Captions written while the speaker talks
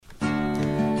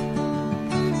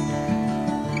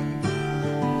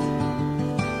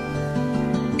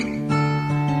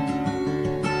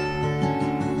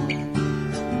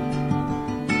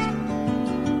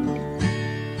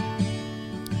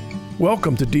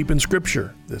Welcome to Deep in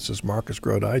Scripture. This is Marcus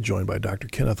Grodi, joined by Dr.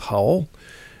 Kenneth Howell,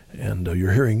 and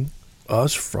you're hearing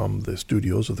us from the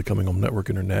studios of the Coming Home Network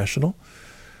International.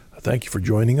 Thank you for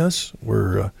joining us.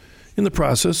 We're in the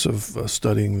process of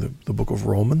studying the book of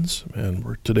Romans,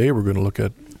 and today we're going to look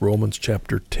at Romans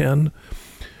chapter 10,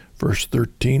 verse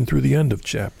 13 through the end of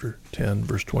chapter 10,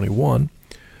 verse 21.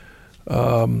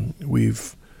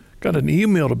 We've got an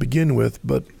email to begin with,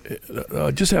 but I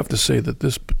just have to say that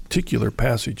this particular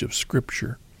passage of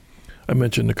Scripture, I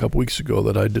mentioned a couple weeks ago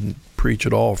that I didn't preach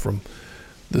at all from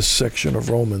this section of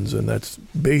Romans, and that's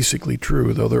basically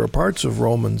true, though there are parts of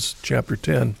Romans chapter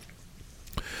 10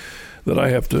 that I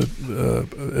have to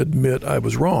admit I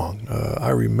was wrong. I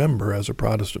remember as a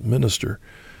Protestant minister,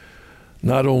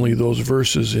 not only those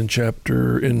verses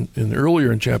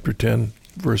earlier in chapter 10,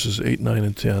 verses 8, 9,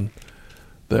 and 10,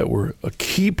 that were a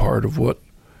key part of what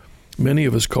many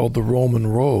of us called the Roman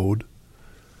road,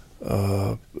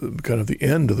 kind of the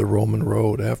end of the Roman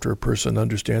road, after a person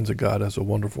understands that God has a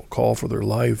wonderful call for their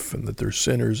life and that they're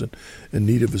sinners and in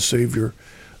need of a Savior.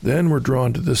 Then we're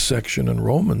drawn to this section in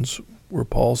Romans where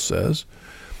Paul says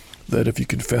that if you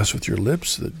confess with your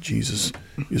lips that Jesus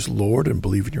is Lord and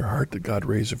believe in your heart that God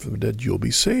raised him from the dead, you'll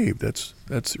be saved. That's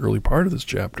the early part of this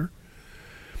chapter.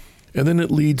 And then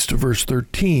it leads to verse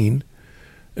 13,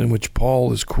 in which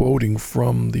Paul is quoting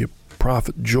from the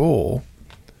prophet Joel,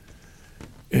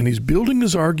 and he's building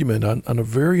his argument on a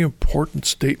very important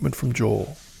statement from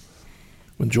Joel.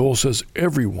 When Joel says,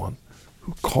 everyone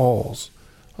who calls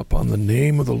upon the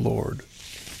name of the Lord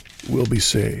will be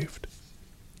saved.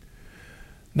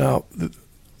 Now,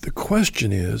 the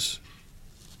question is,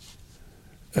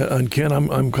 and Ken,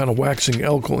 I'm kind of waxing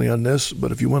eloquently on this,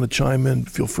 but if you want to chime in,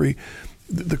 feel free.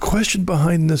 The question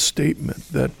behind this statement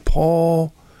that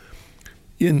Paul,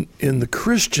 in the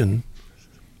Christian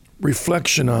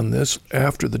reflection on this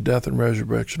after the death and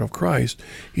resurrection of Christ,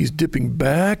 he's dipping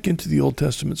back into the Old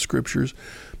Testament scriptures,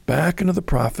 back into the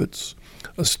prophets,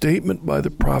 a statement by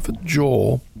the prophet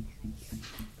Joel,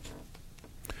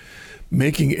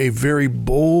 making a very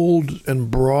bold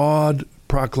and broad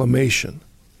proclamation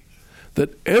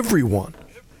that everyone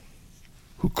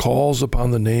who calls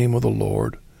upon the name of the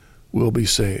Lord will be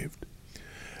saved.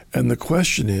 And the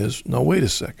question is, now wait a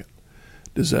second,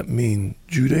 does that mean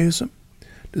Judaism?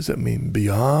 Does that mean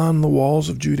beyond the walls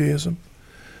of Judaism?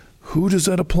 Who does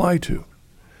that apply to?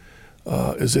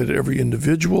 Is it every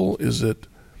individual? Is it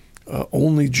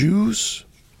only Jews?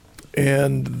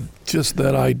 And just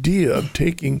that idea of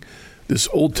taking this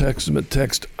Old Testament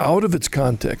text out of its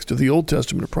context of the Old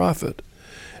Testament prophet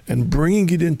and bringing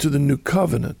it into the New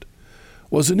Covenant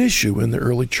was an issue in the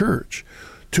early church.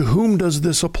 To whom does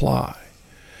this apply?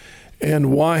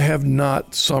 And why have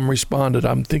not some responded?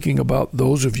 I'm thinking about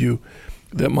those of you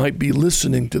that might be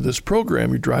listening to this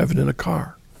program. You're driving in a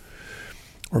car,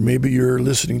 or maybe you're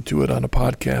listening to it on a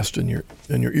podcast in your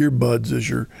earbuds as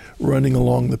you're running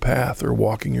along the path or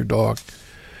walking your dog.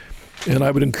 And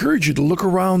I would encourage you to look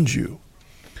around you.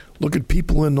 Look at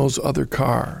people in those other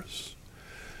cars.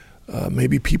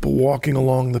 Maybe people walking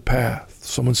along the path,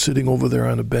 someone sitting over there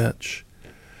on a bench.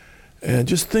 And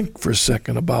just think for a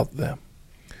second about them.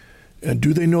 And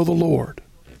do they know the Lord?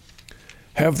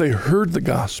 Have they heard the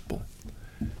gospel?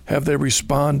 Have they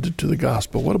responded to the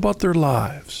gospel? What about their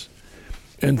lives?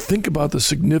 And think about the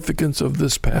significance of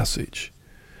this passage.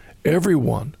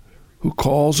 Everyone who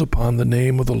calls upon the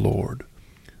name of the Lord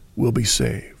will be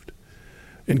saved.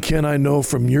 And Ken, I know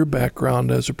from your background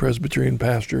as a Presbyterian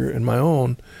pastor and my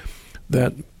own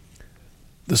that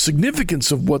the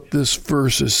significance of what this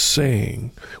verse is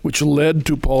saying, which led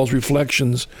to Paul's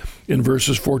reflections in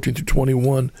verses 14 to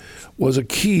 21, was a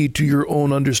key to your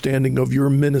own understanding of your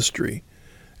ministry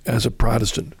as a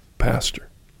Protestant pastor.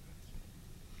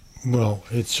 Well,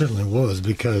 it certainly was,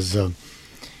 because,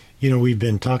 we've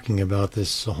been talking about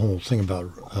this whole thing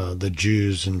about the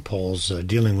Jews, and Paul's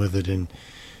dealing with it in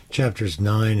chapters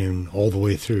 9 and all the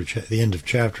way through the end of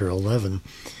chapter 11.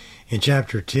 In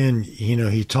chapter 10,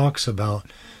 he talks about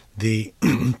the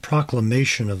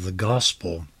proclamation of the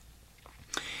gospel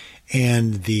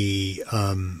and the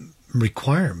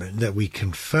requirement that we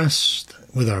confess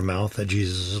with our mouth that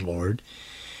Jesus is Lord,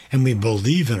 and we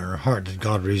believe in our heart that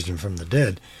God raised him from the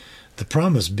dead, the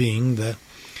promise being that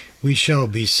we shall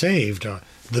be saved.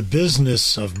 The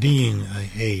business of being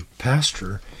a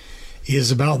pastor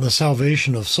is about the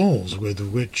salvation of souls, with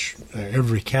which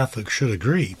every Catholic should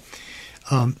agree.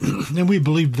 And we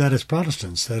believed that as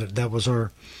Protestants, that was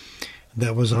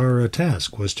our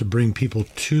task, was to bring people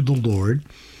to the Lord,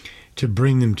 to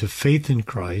bring them to faith in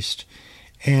Christ.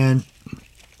 And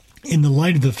in the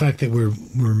light of the fact that we're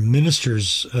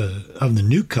ministers of the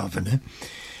new covenant,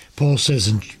 Paul says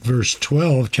in verse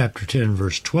 12, chapter 10,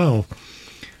 verse 12,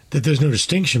 that there's no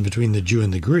distinction between the Jew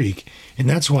and the Greek, and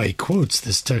that's why he quotes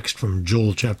this text from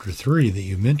Joel chapter 3 that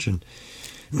you mentioned.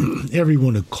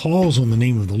 Everyone who calls on the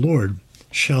name of the Lord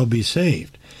shall be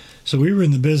saved. So we were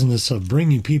in the business of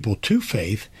bringing people to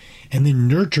faith and then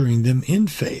nurturing them in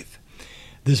faith.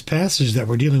 This passage that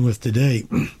we're dealing with today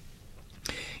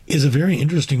is a very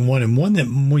interesting one, and one that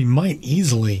we might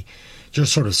easily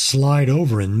just sort of slide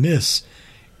over and miss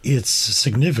its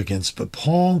significance. But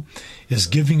Paul is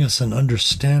giving us an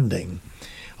understanding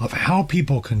of how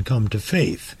people can come to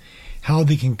faith, how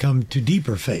they can come to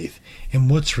deeper faith, and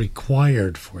what's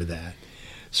required for that.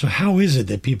 So how is it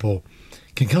that people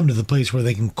can come to the place where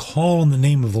they can call on the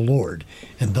name of the Lord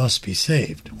and thus be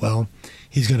saved? Well,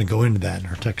 he's going to go into that in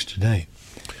our text today.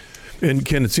 And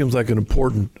Ken, it seems like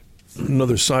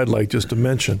another sidelight just to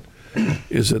mention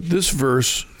is that this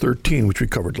verse 13, which we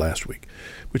covered last week,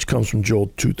 which comes from Joel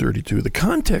 2:32, the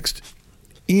context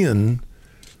in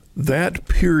that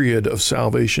period of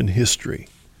salvation history,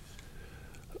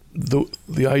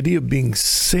 the idea of being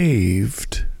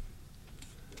saved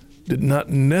did not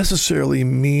necessarily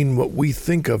mean what we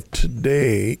think of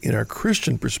today in our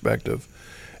Christian perspective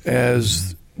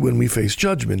as when we face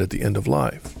judgment at the end of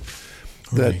life.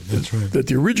 That's right. That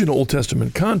the original Old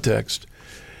Testament context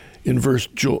in verse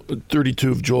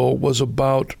 32 of Joel was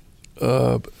about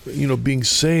being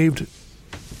saved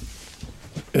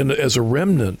and as a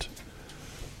remnant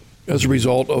as a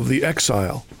result of the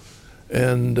exile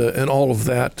and all of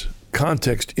that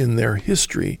context in their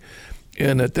history.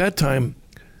 And at that time,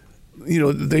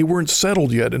 they weren't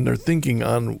settled yet in their thinking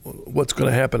on what's going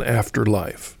to happen after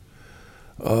life.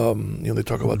 They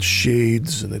talk about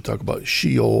shades, and they talk about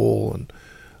Sheol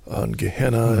and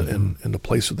Gehenna and the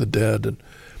place of the dead.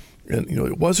 And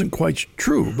it wasn't quite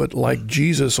true, but like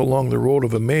Jesus along the road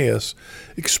of Emmaus,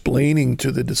 explaining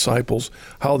to the disciples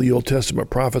how the Old Testament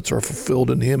prophets are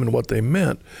fulfilled in him and what they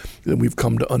meant, then we've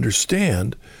come to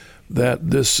understand that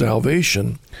this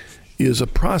salvation is a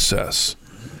process.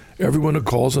 Everyone who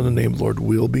calls on the name of the Lord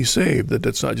will be saved.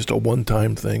 That's not just a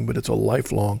one-time thing, but it's a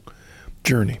lifelong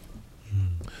journey.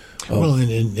 Well, and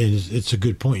it's a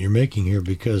good point you're making here,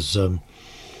 because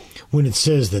when it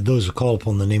says that those who call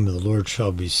upon the name of the Lord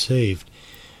shall be saved,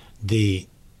 the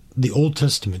Old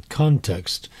Testament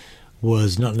context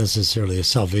was not necessarily a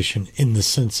salvation in the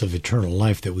sense of eternal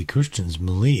life that we Christians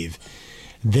believe.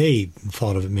 They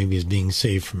thought of it maybe as being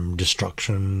saved from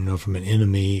destruction, from an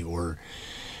enemy, or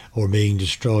being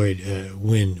destroyed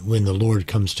when the Lord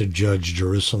comes to judge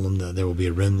Jerusalem, that there will be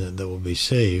a remnant that will be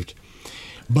saved.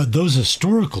 But those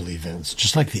historical events,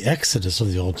 just like the Exodus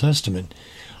of the Old Testament,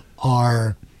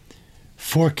 are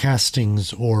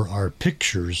forecastings or are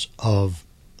pictures of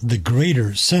the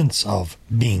greater sense of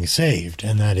being saved,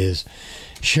 and that is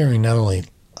sharing not only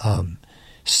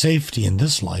safety in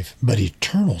this life, but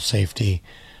eternal safety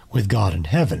with God in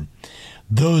heaven.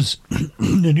 The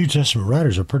New Testament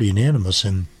writers are pretty unanimous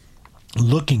in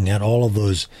looking at all of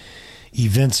those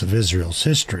events of Israel's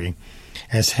history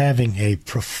as having a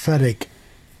prophetic,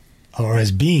 or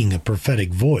as being a prophetic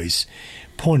voice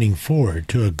pointing forward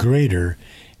to a greater,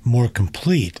 more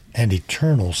complete and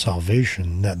eternal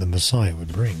salvation that the Messiah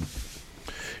would bring.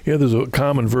 Yeah, there's a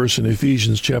common verse in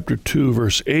Ephesians chapter 2,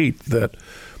 verse 8 that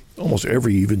almost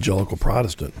every evangelical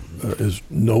Protestant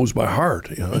knows by heart.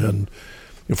 And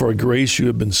for a grace you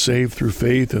have been saved through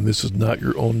faith, and this is not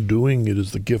your own doing, it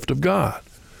is the gift of God.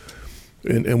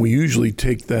 And we usually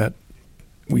take that,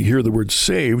 we hear the word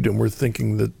saved, and we're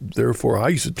thinking that, therefore, I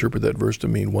used to interpret that verse to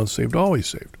mean once saved, always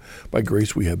saved. By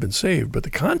grace we have been saved. But the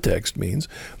context means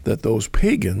that those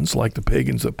pagans, like the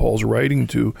pagans that Paul's writing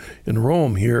to in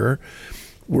Rome here,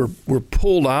 were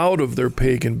pulled out of their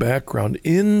pagan background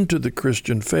into the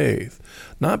Christian faith,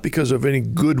 not because of any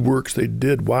good works they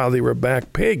did while they were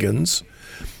back pagans,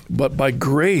 but by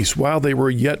grace while they were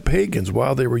yet pagans,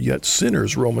 while they were yet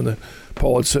sinners.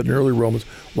 Paul had said in early Romans,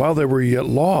 while they were yet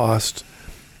lost,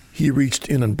 he reached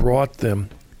in and brought them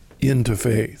into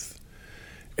faith.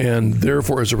 And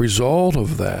therefore, as a result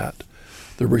of that,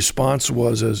 the response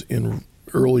was, as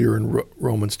earlier in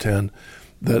Romans 10,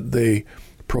 that they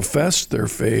professed their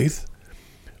faith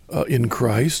in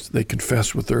Christ. They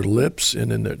confessed with their lips,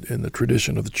 and in the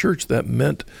tradition of the church, that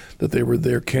meant that they were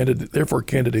therefore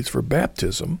candidates for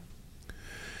baptism.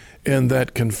 And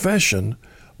that confession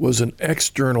was an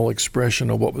external expression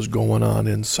of what was going on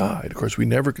inside. Of course, we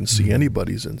never can see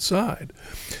anybody's inside,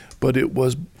 but it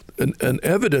was an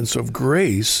evidence of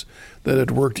grace that had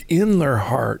worked in their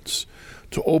hearts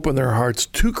to open their hearts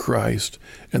to Christ,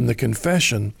 and the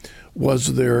confession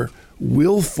was their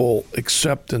willful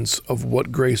acceptance of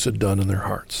what grace had done in their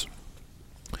hearts.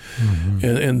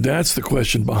 And that's the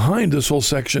question behind this whole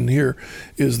section here,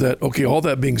 is that, okay, all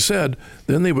that being said,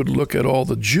 then they would look at all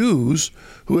the Jews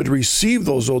who had received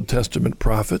those Old Testament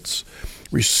prophets,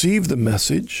 received the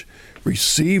message,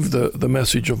 received the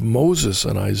message of Moses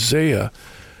and Isaiah.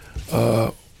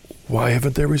 Why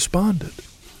haven't they responded?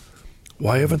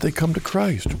 Why haven't they come to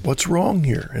Christ? What's wrong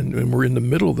here? And we're in the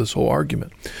middle of this whole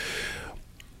argument.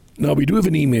 Now, we do have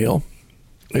an email,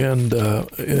 and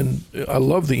I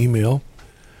love the email,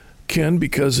 Ken,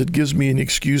 because it gives me an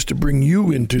excuse to bring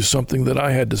you into something that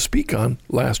I had to speak on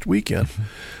last weekend.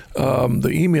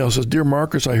 The email says, "Dear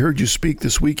Marcus, I heard you speak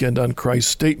this weekend on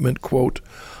Christ's statement, quote,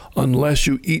 'Unless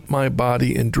you eat my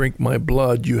body and drink my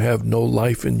blood, you have no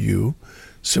life in you,'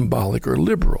 symbolic or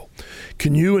liberal.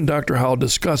 Can you and Dr. Howell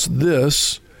discuss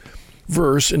this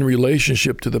verse in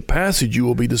relationship to the passage you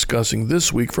will be discussing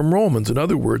this week from Romans? In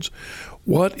other words,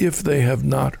 what if they have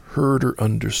not heard or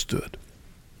understood?"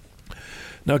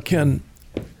 Now, Ken,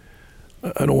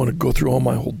 I don't want to go through all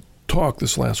my whole talk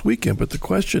this last weekend, but the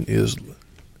question is,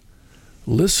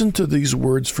 listen to these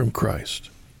words from Christ,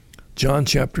 John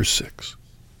chapter 6,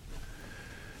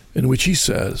 in which he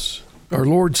says, our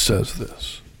Lord says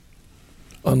this,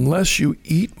 "Unless you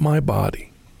eat my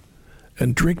body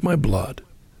and drink my blood,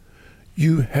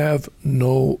 you have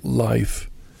no life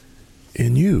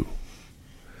in you."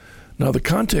 Now, the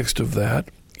context of that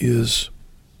is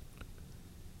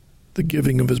the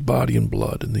giving of his body and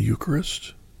blood in the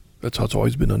Eucharist. That's how it's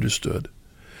always been understood.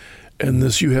 And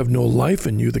this, you have no life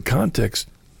in you, the context,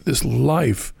 this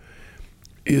life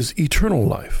is eternal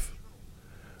life,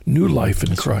 new life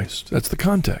in Christ. That's the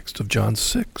context of John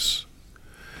 6.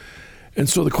 And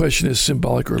so the question is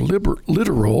symbolic or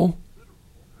literal.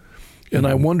 And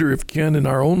I wonder if, Ken, in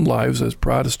our own lives as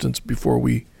Protestants, before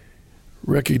we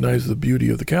recognize the beauty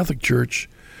of the Catholic Church,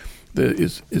 that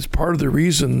is part of the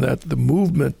reason that the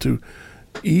movement to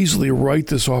easily write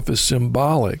this off as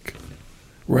symbolic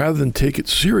rather than take it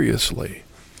seriously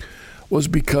was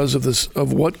because of this,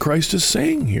 of what Christ is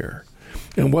saying here.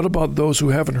 And what about those who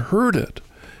haven't heard it,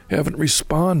 haven't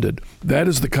responded? That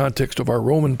is the context of our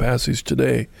Roman passage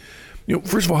today. You know,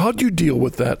 first of all, how do you deal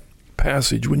with that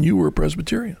passage when you were a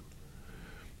Presbyterian?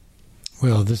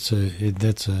 Well, it's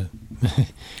a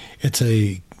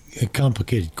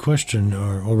complicated question,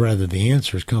 or rather the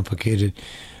answer is complicated.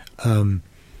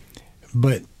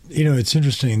 But, you know, it's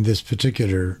interesting, this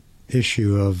particular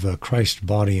issue of Christ's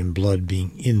body and blood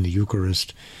being in the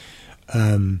Eucharist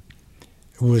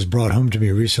was brought home to me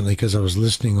recently because I was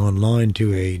listening online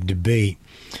to a debate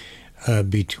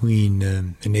between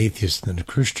an atheist and a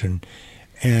Christian.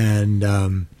 And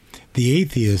the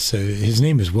atheist, his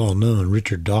name is well known,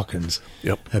 Richard Dawkins,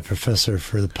 a professor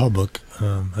for the public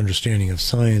understanding of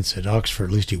science at Oxford,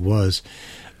 at least he was.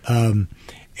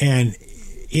 And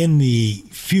in the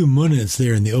few minutes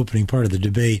there in the opening part of the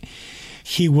debate,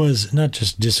 he was not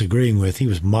just disagreeing with, he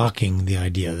was mocking the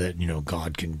idea that, you know,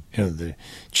 God can, you know,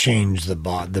 change the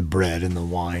bread and the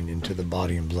wine into the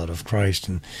body and blood of Christ.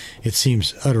 And it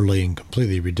seems utterly and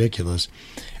completely ridiculous.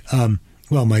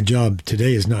 Well, my job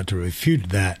today is not to refute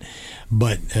that,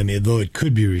 but, I mean, though it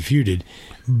could be refuted,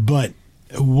 but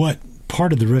what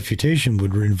part of the refutation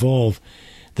would involve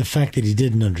the fact that he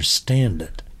didn't understand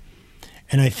it.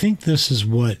 And I think this is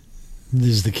what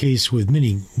is the case with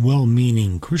many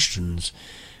well-meaning Christians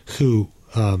who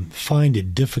find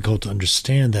it difficult to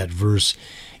understand that verse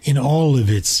in all of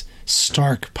its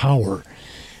stark power.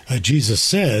 Jesus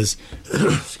says,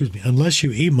 excuse me, "Unless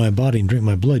you eat my body and drink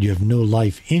my blood, you have no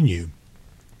life in you."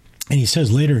 And he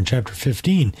says later in chapter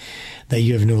 15 that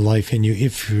you have no life in you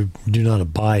if you do not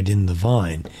abide in the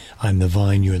vine. I'm the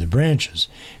vine, you are the branches.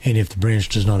 And if the branch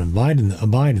does not abide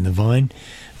in the vine,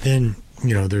 then,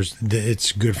 you know,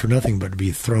 it's good for nothing but to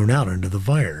be thrown out into the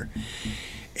fire.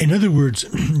 In other words,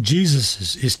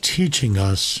 Jesus is teaching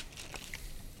us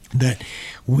that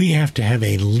we have to have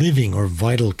a living or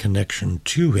vital connection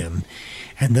to him,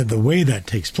 and that the way that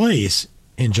takes place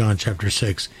in John chapter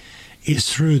 6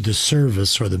 is through the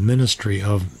service or the ministry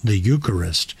of the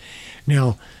Eucharist.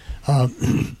 Now,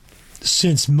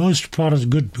 since most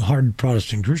good-hearted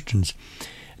Protestant Christians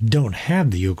don't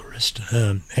have the Eucharist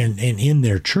and in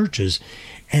their churches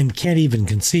and can't even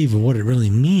conceive of what it really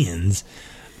means,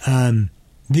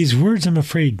 these words, I'm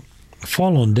afraid,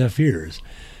 fall on deaf ears.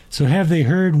 So have they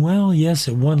heard? Well, yes,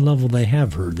 at one level they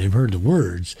have heard. They've heard the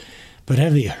words, but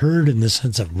have they heard in the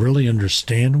sense of really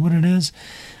understand what it is?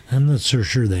 I'm not so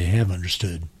sure they have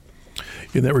understood.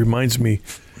 And that reminds me,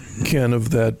 Ken,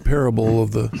 of that parable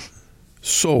of the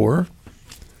sower,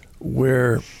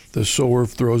 where the sower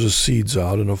throws his seeds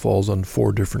out and it falls on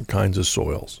 4 different kinds of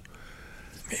soils.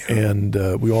 And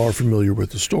we all are familiar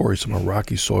with the story. Some are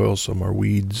rocky soil, some are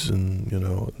weeds and,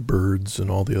 birds and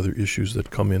all the other issues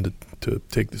that come in to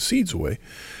take the seeds away.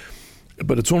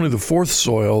 But it's only the fourth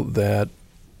soil that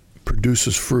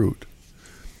produces fruit.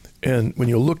 And when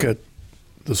you look at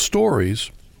the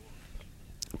stories,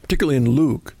 particularly in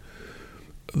Luke,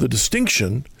 the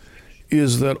distinction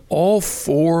is that all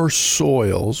four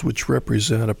soils, which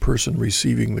represent a person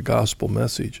receiving the gospel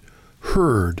message,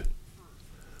 heard,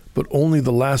 but only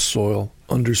the last soil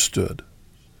understood.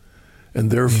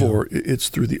 And therefore, it's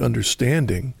through the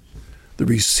understanding, the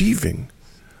receiving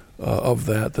of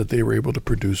that they were able to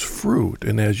produce fruit.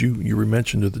 And as you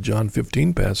mentioned in the John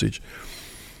 15 passage,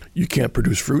 you can't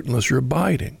produce fruit unless you're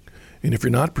abiding. And if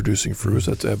you're not producing fruit,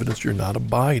 that's evidence you're not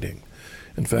abiding.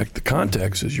 In fact, the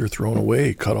context is you're thrown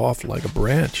away, cut off like a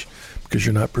branch because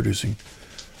you're not producing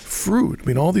fruit. I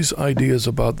mean, all these ideas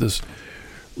about this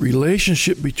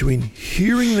relationship between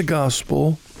hearing the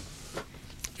gospel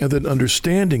and then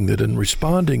understanding it and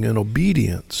responding in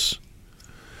obedience.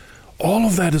 All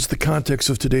of that is the context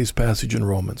of today's passage in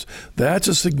Romans. That's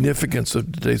the significance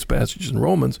of today's passage in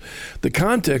Romans. The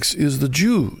context is the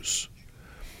Jews,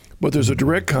 but there's a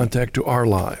direct contact to our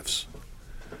lives.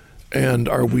 And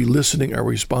are we listening? Are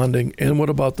we responding? And what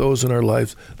about those in our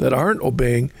lives that aren't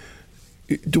obeying?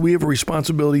 Do we have a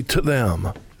responsibility to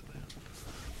them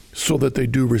so that they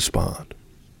do respond,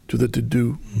 so that they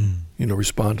do,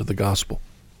 respond to the gospel?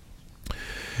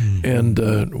 And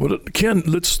Ken,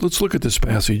 let's look at this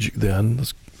passage then.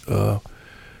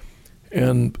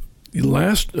 And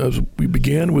we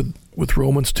began with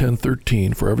Romans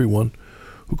 10:13. For everyone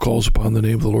who calls upon the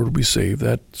name of the Lord will be saved.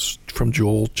 That's from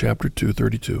Joel chapter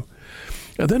 2:32.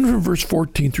 And then from verse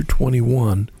 14 through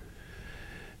 21,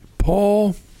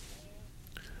 Paul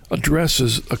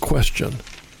addresses a question,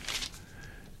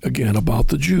 again, about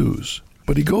the Jews.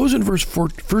 But he goes in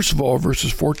first of all,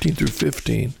 verses 14 through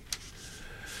 15,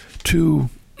 to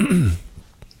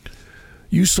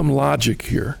use some logic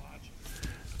here.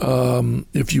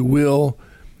 If you will,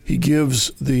 he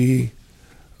gives the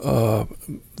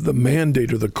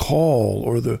mandate or the call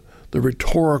or the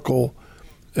rhetorical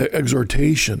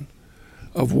exhortation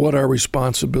of what our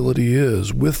responsibility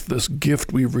is with this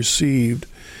gift we've received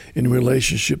in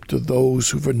relationship to those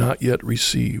who have not yet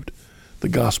received the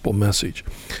gospel message.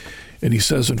 And he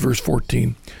says in verse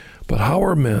 14, "But how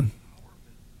are men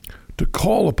to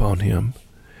call upon him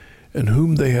in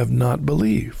whom they have not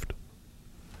believed?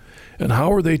 And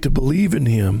how are they to believe in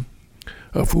him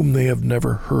of whom they have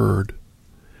never heard?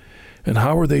 And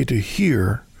how are they to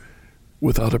hear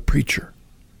without a preacher?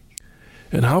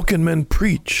 And how can men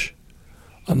preach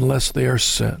unless they are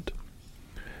sent?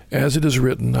 As it is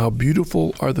written, how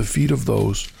beautiful are the feet of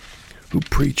those who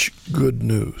preach good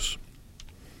news."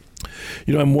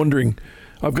 I'm wondering,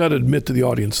 I've got to admit to the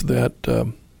audience that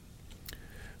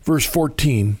verse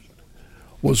 14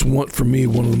 was for me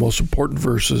one of the most important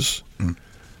verses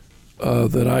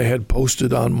that I had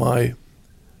posted on my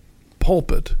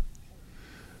pulpit.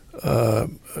 A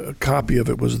copy of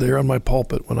it was there on my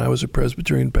pulpit when I was a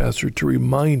Presbyterian pastor to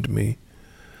remind me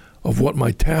of what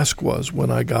my task was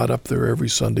when I got up there every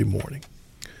Sunday morning.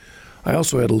 I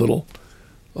also had a little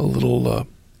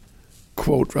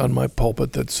quote on my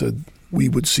pulpit that said, "We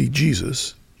would see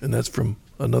Jesus," and that's from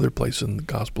another place in the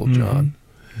Gospel of John.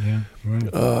 Yeah,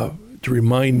 right. To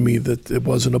remind me that it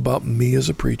wasn't about me as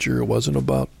a preacher, it wasn't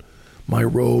about my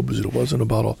robes, it wasn't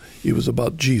about it was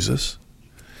about Jesus.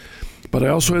 But I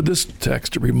also had this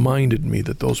text that reminded me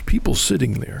that those people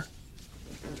sitting there,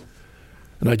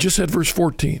 and I just had verse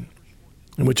 14,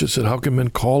 in which it said, "How can men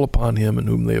call upon him in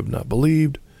whom they have not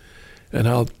believed? And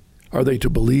how are they to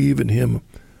believe in him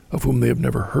of whom they have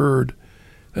never heard?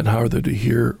 And how are they to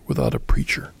hear without a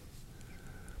preacher?"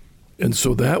 And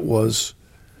so that was,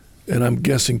 and I'm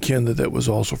guessing, Ken, that was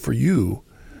also for you,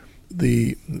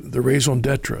 the raison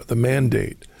d'etre, the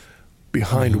mandate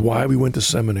behind why we went to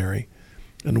seminary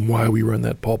and why we were in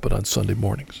that pulpit on Sunday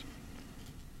mornings.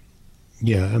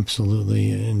 Yeah,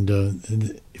 absolutely.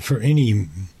 And for any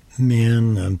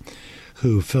man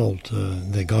who felt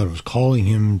that God was calling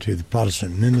him to the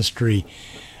Protestant ministry,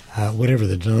 whatever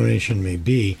the denomination may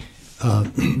be,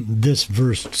 this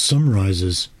verse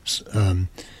summarizes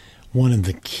one of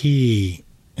the key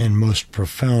and most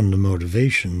profound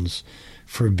motivations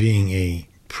for being a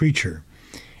preacher,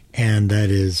 and that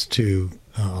is to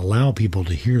allow people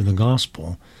to hear the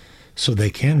gospel so they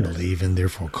can believe and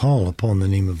therefore call upon the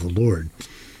name of the Lord.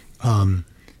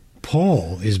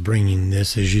 Paul is bringing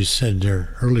this, as you said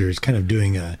there earlier, he's kind of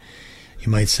doing you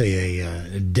might say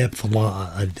a depth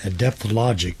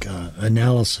logic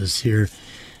analysis here,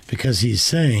 because he's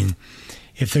saying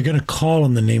if they're going to call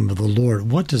on the name of the Lord,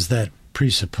 what does that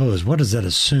presuppose? What does that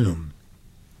assume?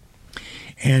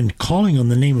 And calling on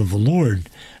the name of the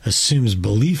Lord assumes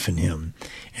belief in him.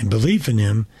 And belief in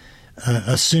him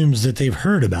assumes that they've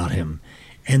heard about him.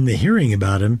 And the hearing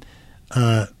about him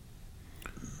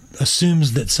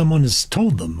assumes that someone has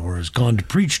told them or has gone to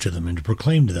preach to them and to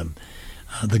proclaim to them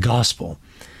the gospel.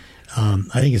 I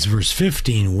think it's verse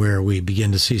 15 where we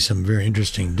begin to see some very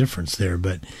interesting difference there.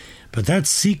 But that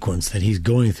sequence that he's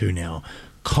going through now,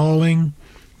 calling,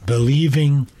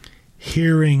 believing,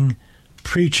 hearing,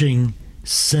 preaching,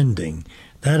 sending,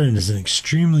 that is an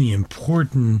extremely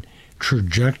important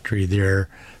trajectory there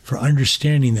for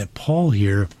understanding that Paul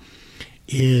here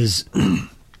is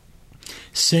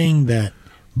saying that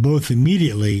both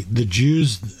immediately the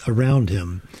Jews around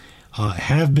him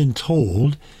have been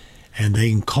told, and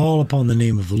they can call upon the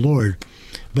name of the Lord,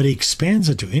 but he expands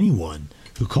it to anyone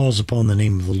who calls upon the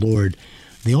name of the Lord.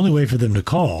 The only way for them to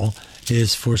call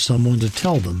is for someone to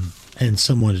tell them, and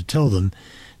someone to tell them.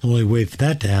 The only way for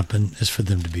that to happen is for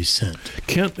them to be sent.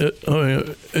 Kent,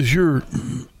 as you're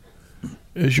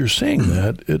saying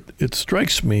that, it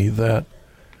strikes me that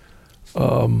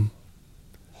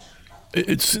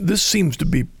this seems to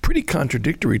be pretty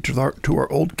contradictory to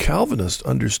our old Calvinist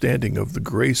understanding of the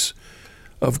grace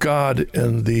of God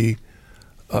and the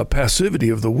passivity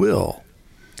of the will.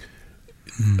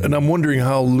 And I'm wondering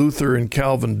how Luther and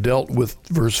Calvin dealt with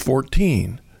verse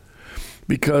 14,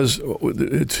 because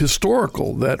it's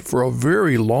historical that for a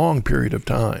very long period of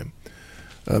time,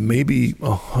 maybe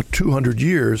 200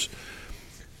 years,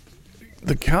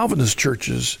 the Calvinist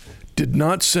churches did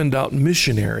not send out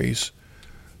missionaries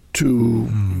to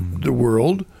the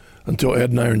world until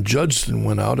Adoniram Judson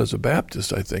went out as a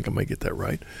Baptist, I think. I might get that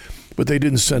right. But they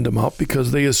didn't send them out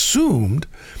because they assumed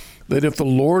that if the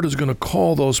Lord is going to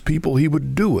call those people, he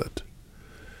would do it.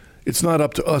 It's not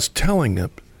up to us telling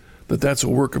them that that's a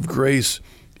work of grace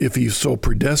if he so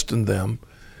predestined them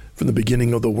from the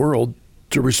beginning of the world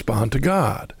to respond to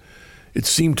God. It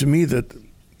seemed to me that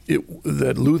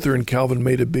Luther and Calvin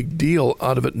made a big deal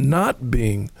out of it not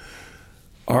being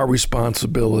our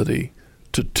responsibility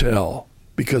to tell,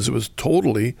 because it was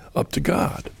totally up to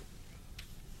God.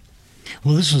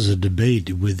 Well, this was a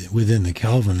debate within the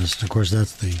Calvinists. Of course,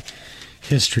 that's the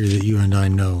history that you and I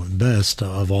know best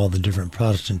of all the different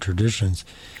Protestant traditions.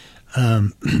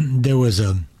 There was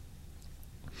a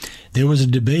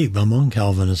debate among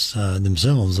Calvinists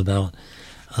themselves about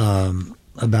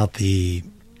the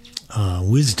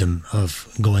wisdom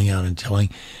of going out and telling.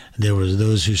 There was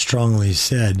those who strongly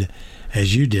said,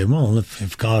 as you did, well,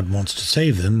 if God wants to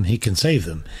save them, he can save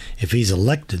them. If he's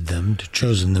elected them,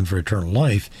 chosen them for eternal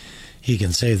life, he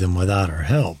can save them without our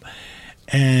help.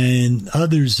 And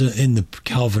others in the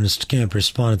Calvinist camp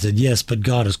responded and said, yes, but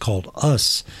God has called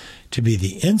us to be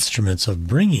the instruments of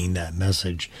bringing that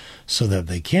message so that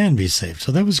they can be saved.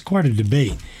 So that was quite a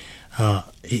debate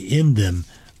in them,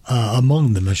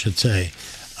 among them, I should say.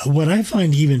 What I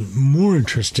find even more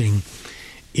interesting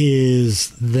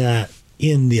is that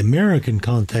in the American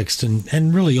context,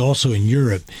 and really also in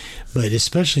Europe, but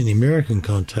especially in the American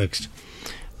context,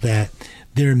 that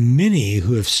there are many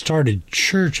who have started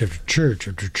church after church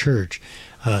after church,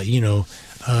 in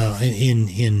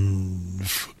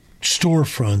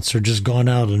storefronts, or just gone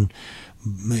out and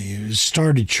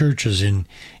started churches in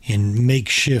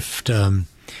makeshift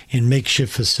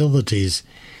facilities,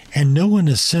 and no one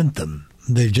has sent them.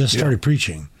 They've just started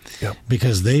preaching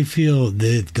because they feel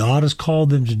that God has called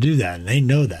them to do that, and they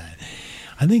know that.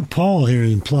 I think Paul here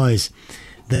implies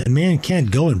that a man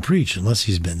can't go and preach unless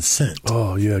he's been sent.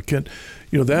 Oh, yeah.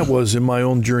 That was in my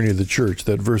own journey of the church.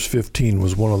 That verse 15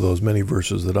 was one of those many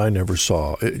verses that I never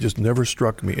saw. It just never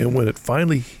struck me. And when it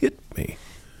finally hit me,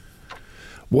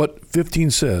 what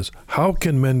 15 says, how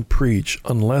can men preach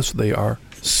unless they are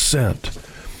sent?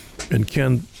 And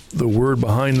the word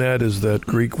behind that is that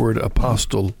Greek word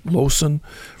apostolos,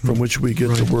 from which we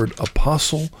get the word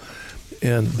apostle.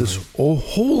 And this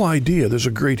whole idea, there's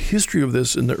a great history of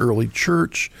this in the early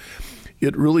church.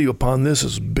 It really, upon this,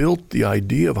 is built the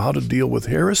idea of how to deal with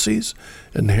heresies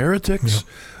and heretics.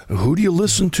 Yeah. Who do you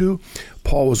listen to?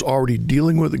 Paul was already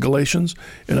dealing with the Galatians.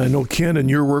 And I know, Ken, in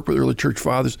your work with early church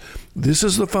fathers, this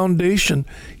is the foundation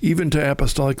even to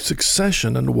apostolic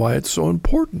succession and why it's so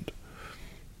important.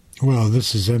 Well,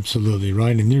 this is absolutely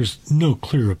right. And there's no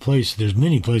clearer place. There's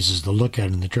many places to look at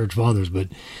in the church fathers, but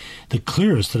the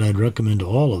clearest that I'd recommend to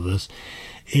all of us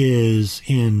is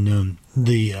in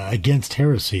the Against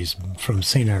Heresies from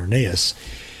St. Irenaeus.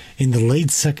 In the late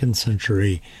 2nd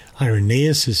century,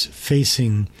 Irenaeus is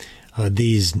facing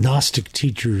these Gnostic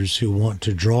teachers who want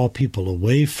to draw people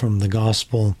away from the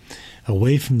gospel,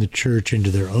 away from the church, into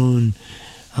their own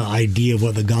idea of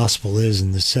what the gospel is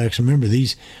in this section. Remember,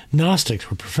 these Gnostics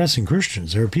were professing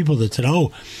Christians. There were people that said,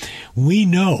 "Oh, we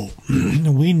know,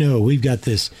 we've got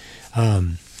this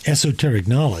esoteric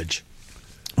knowledge.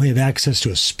 We have access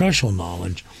to a special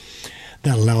knowledge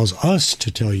that allows us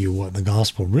to tell you what the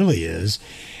gospel really is."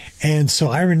 And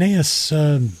so Irenaeus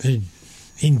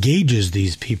engages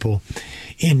these people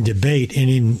in debate. And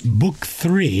in Book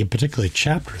 3, particularly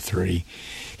Chapter 3,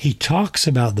 he talks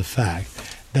about the fact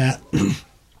that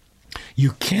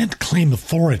you can't claim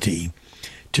authority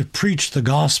to preach the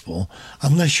gospel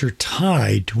unless you're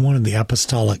tied to one of the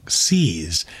apostolic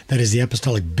sees, that is, the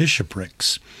apostolic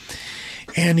bishoprics.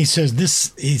 And he says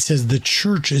the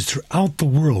church is throughout the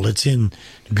world. It's in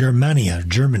Germania,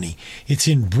 Germany. It's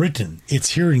in Britain.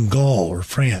 It's here in Gaul or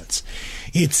France.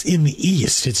 It's in the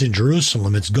East. It's in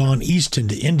Jerusalem. It's gone east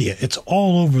into India. It's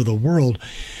all over the world,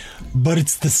 but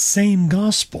it's the same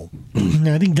gospel.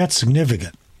 I think that's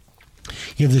significant.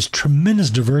 You have this tremendous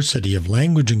diversity of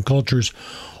language and cultures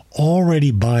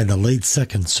already by the late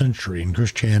 2nd century in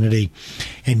Christianity,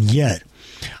 and yet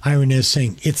Irenaeus is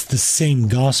saying it's the same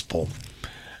gospel.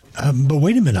 But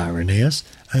wait a minute, Irenaeus.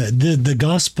 The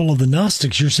gospel of the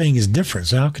Gnostics you're saying is different,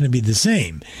 so how can it be the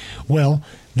same? Well,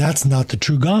 that's not the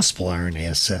true gospel,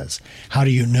 Irenaeus says. How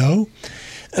do you know?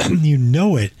 You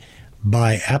know it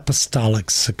by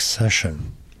apostolic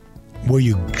succession, where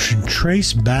you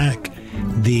trace back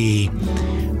the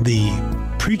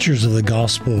preachers of the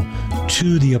gospel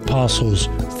to the apostles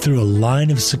through a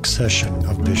line of succession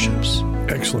of bishops.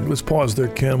 Excellent. Let's pause there,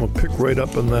 Ken. We'll pick right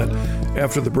up on that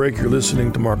after the break. You're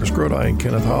listening to Marcus Grodi and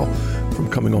Kenneth Howell from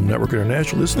Coming Home Network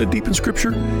International. Listen to Deep in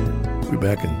Scripture. We'll be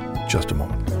back in just a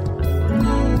moment.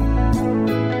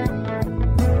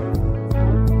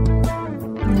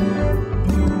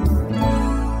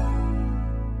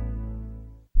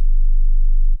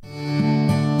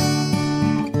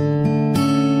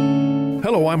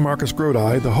 Hello, I'm Marcus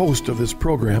Grodi, the host of this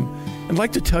program, and I'd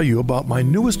like to tell you about my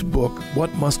newest book,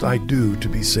 What Must I Do to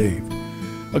Be Saved?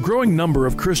 A growing number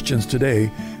of Christians today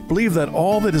believe that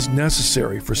all that is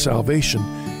necessary for salvation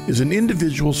is an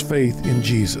individual's faith in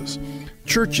Jesus.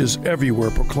 Churches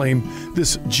everywhere proclaim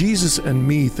this Jesus and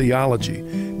me theology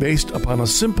based upon a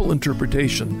simple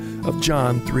interpretation of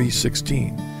John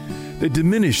 3:16. They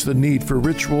diminish the need for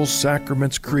rituals,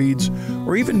 sacraments, creeds,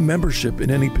 or even membership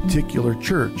in any particular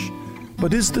church.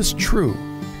 But is this true?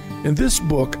 In this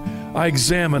book, I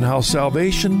examine how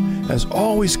salvation has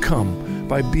always come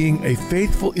by being a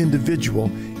faithful individual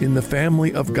in the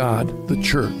family of God, the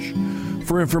church.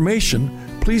 For information,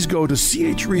 please go to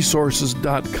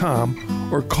chresources.com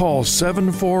or call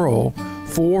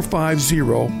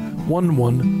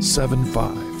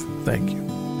 740-450-1175. Thank you.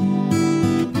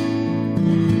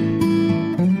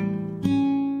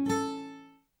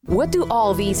 What do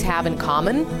all these have in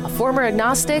common? A former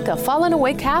agnostic, a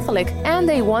fallen-away Catholic, and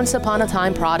a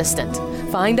once-upon-a-time Protestant.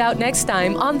 Find out next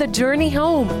time on The Journey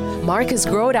Home. Marcus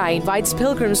Grodi invites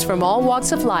pilgrims from all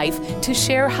walks of life to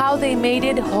share how they made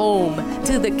it home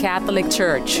to the Catholic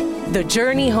Church. The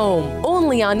Journey Home,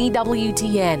 only on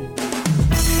EWTN.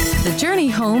 The Journey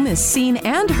Home is seen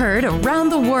and heard around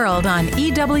the world on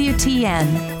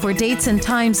EWTN. For dates and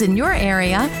times in your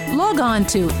area, log on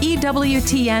to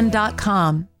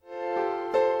EWTN.com.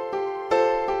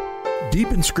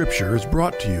 Deep in Scripture is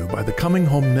brought to you by the Coming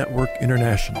Home Network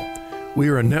International. We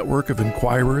are a network of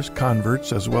inquirers,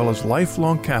 converts, as well as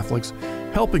lifelong Catholics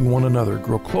helping one another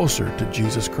grow closer to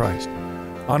Jesus Christ.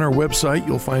 On our website,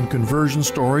 you'll find conversion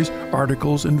stories,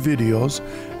 articles, and videos,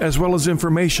 as well as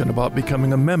information about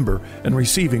becoming a member and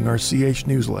receiving our CH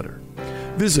newsletter.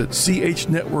 Visit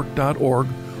chnetwork.org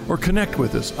or connect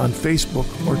with us on Facebook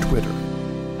or Twitter.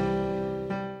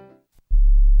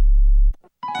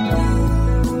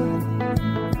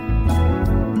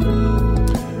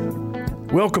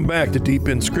 Welcome back to Deep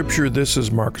in Scripture. This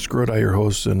is Marcus Grodi, your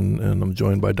host, and I'm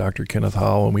joined by Dr. Kenneth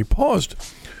Howell. And we paused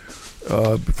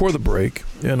before the break,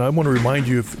 and I want to remind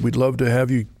you, if we'd love to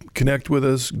have you connect with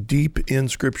us,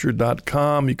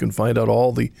 deepinscripture.com. You can find out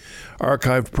all the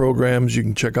archived programs. You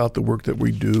can check out the work that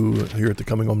we do here at the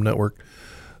Coming Home Network.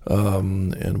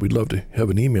 And we'd love to have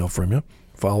an email from you.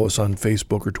 Follow us on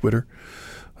Facebook or Twitter.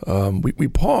 We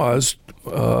paused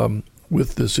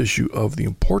with this issue of the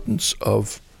importance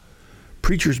of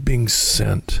preachers being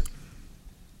sent.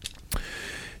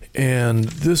 And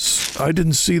this, I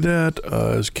didn't see that.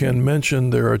 As Ken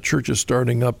mentioned, there are churches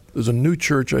starting up. There's a new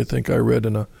church, I think I read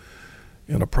in a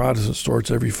Protestant store. It's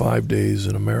every 5 days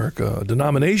in America. A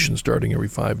denomination starting every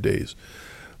 5 days.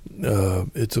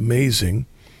 It's amazing.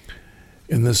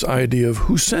 And this idea of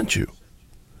who sent you.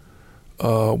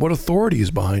 what authority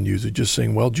is behind you? Is it just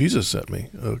saying, well, Jesus sent me?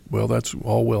 Well, that's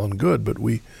all well and good, but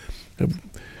we have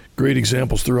great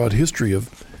examples throughout history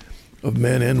of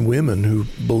men and women who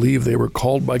believe they were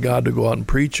called by God to go out and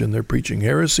preach, and they're preaching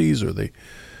heresies, or they,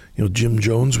 Jim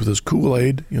Jones with his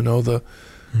Kool-Aid, who's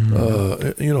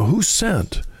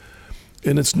sent?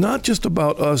 And it's not just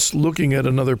about us looking at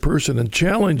another person and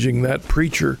challenging that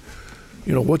preacher,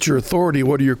 what's your authority,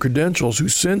 what are your credentials, who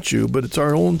sent you, but it's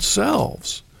our own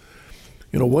selves.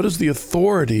 What is the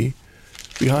authority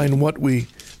behind what we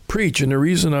preach? And the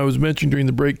reason I was mentioning during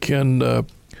the break, Ken, the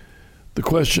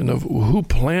question of who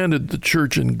planted the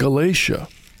church in Galatia.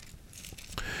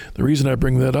 The reason I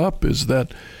bring that up is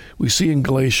that we see in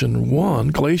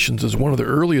Galatians is one of the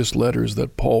earliest letters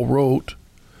that Paul wrote,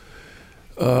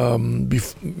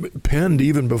 penned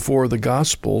even before the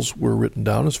Gospels were written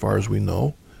down, as far as we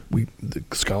know. The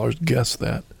scholars guess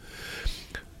that.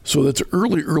 So that's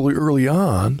early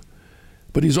on.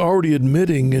 But he's already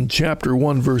admitting in chapter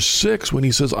 1, verse 6, when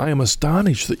he says, I am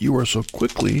astonished that you are so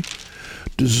quickly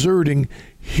deserting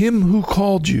him who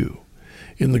called you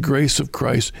in the grace of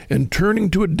Christ and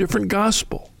turning to a different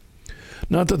gospel.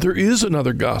 Not that there is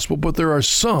another gospel, but there are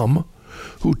some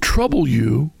who trouble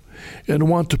you and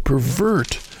want to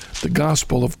pervert the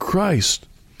gospel of Christ.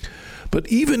 But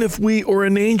even if we or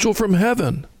an angel from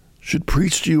heaven should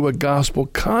preach to you a gospel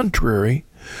contrary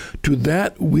to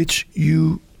that which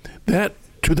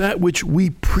we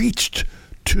preached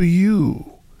to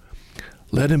you,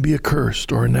 let him be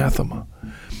accursed or anathema.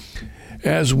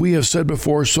 As we have said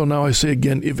before, so now I say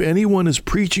again, if anyone is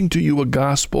preaching to you a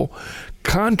gospel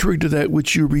contrary to that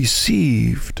which you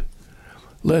received,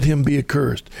 let him be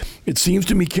accursed. It seems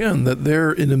to me, Ken, that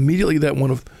there, in immediately that one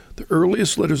of the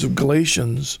earliest letters of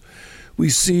Galatians, we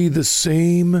see the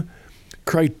same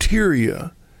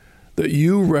criteria that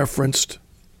you referenced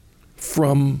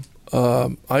from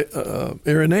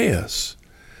Irenaeus,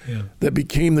 that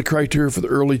became the criteria for the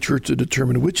early church to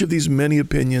determine which of these many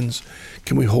opinions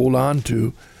can we hold on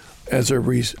to as a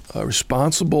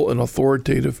responsible and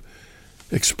authoritative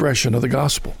expression of the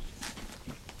gospel.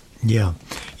 I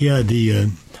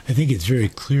think it's very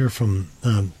clear from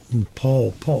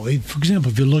Paul. For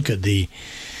example, if you look at the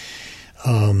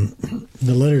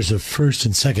letters of 1st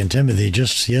and 2nd Timothy,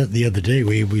 just the other day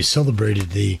we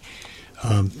celebrated the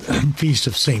feast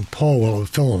of St. Paul. Well, it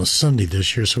fell on a Sunday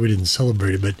this year, so we didn't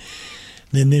celebrate it. But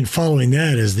then following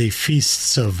that is the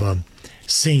feasts of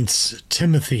Saints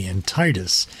Timothy and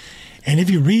Titus. And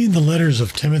if you read the letters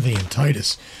of Timothy and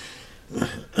Titus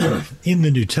in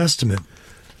the New Testament,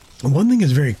 one thing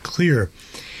is very clear,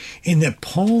 in that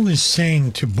Paul is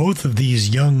saying to both of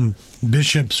these young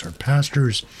bishops or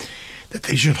pastors that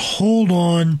they should hold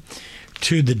on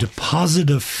to the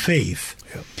deposit of faith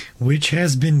which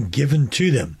has been given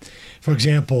to them. For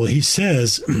example, he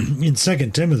says in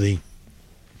 2 Timothy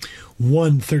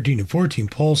 1:13 and 14,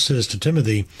 Paul says to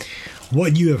Timothy,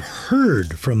 what you have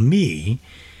heard from me,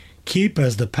 keep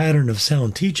as the pattern of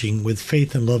sound teaching with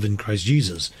faith and love in Christ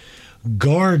Jesus.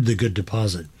 Guard the good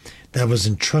deposit that was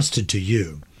entrusted to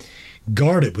you.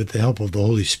 Guard it with the help of the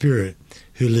Holy Spirit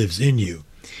who lives in you.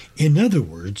 In other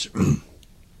words,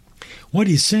 what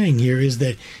he's saying here is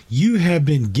that you have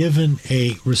been given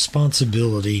a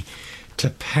responsibility to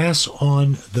pass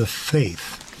on the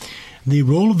faith. The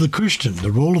role of the Christian,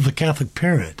 the role of the Catholic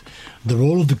parent, the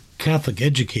role of the Catholic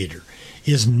educator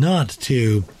is not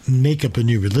to make up a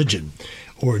new religion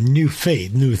or new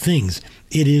faith, new things.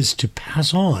 It is to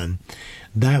pass on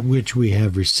that which we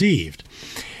have received.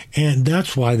 And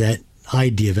that's why that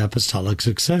idea of apostolic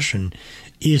succession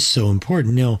is so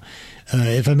important. Now,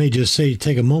 if I may just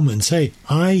take a moment and say,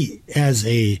 I, as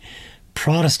a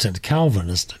Protestant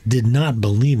Calvinist, did not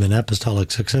believe in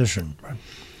apostolic succession. Right.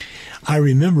 I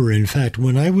remember, in fact,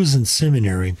 when I was in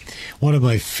seminary, one of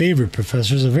my favorite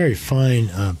professors, a very fine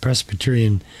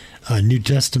Presbyterian New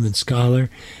Testament scholar,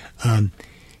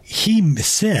 he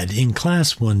said in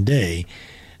class one day,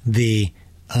 the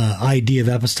idea of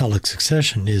apostolic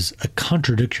succession is a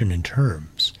contradiction in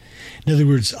terms. In other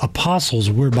words, apostles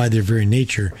were by their very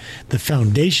nature the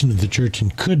foundation of the church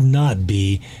and could not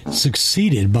be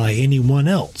succeeded by anyone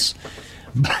else.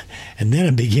 And then when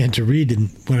I began to read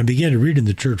in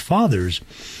the Church Fathers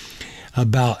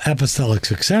about apostolic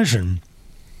succession,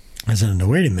 I said, no,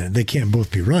 wait a minute, they can't both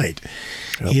be right.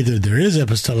 Yep. Either there is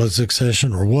apostolic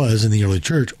succession or was in the early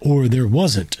church, or there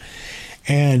wasn't.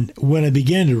 And when I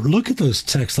began to look at those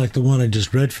texts, like the one I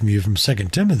just read from you from 2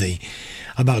 Timothy,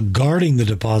 about guarding the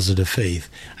deposit of faith,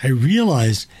 I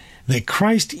realized that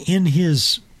Christ, in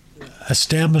his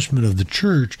establishment of the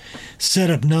church,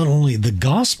 set up not only the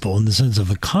gospel in the sense of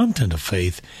the content of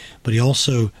faith, but he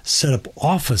also set up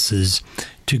offices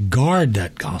to guard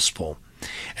that gospel.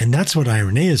 And that's what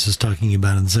Irenaeus is talking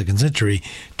about in the 2nd century.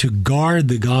 To guard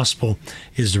the gospel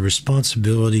is the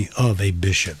responsibility of a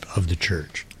bishop of the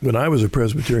church. When I was a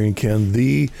Presbyterian, Ken,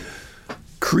 the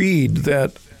creed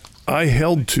that I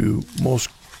held to most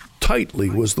tightly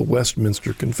was the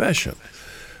Westminster Confession.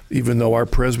 Even though our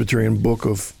Presbyterian book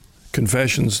of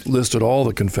confessions listed all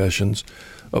the confessions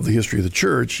of the history of the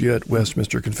church, yet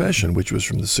Westminster Confession, which was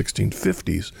from the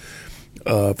 1650s,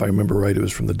 if I remember right, it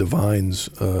was from the Divines,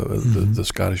 the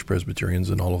Scottish Presbyterians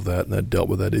and all of that, and that dealt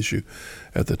with that issue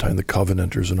at the time, the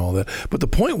Covenanters and all that. But the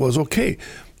point was, okay,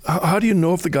 how do you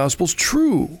know if the gospel's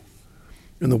true?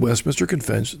 And the Westminster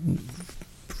Confession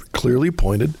clearly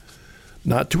pointed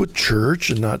not to a church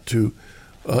and not to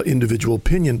individual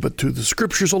opinion, but to the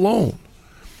scriptures alone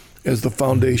as the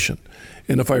foundation.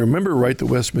 And if I remember right, the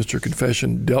Westminster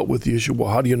Confession dealt with the issue, well,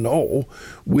 how do you know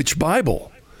which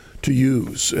Bible to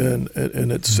use? And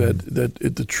it said that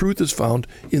the truth is found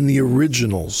in the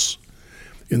originals,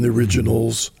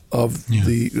 of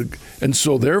the, and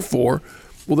so therefore,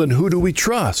 well, then who do we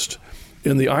trust?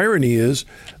 And the irony is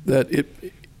that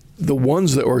the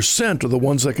ones that were sent are the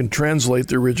ones that can translate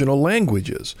the original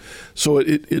languages. So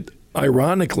it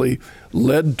ironically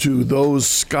led to those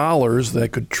scholars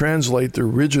that could translate the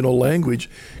original language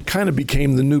kind of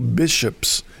became the new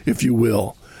bishops, if you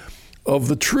will, of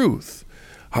the truth.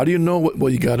 How do you know what?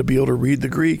 Well, you got to be able to read the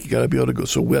Greek. You got to be able to go.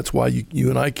 So that's why you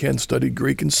and I can study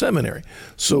Greek in seminary.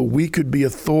 So we could be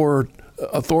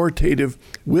authoritative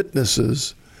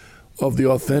witnesses of the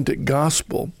authentic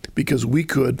gospel, because we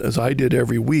could, as I did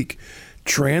every week,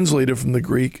 translate it from the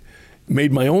Greek,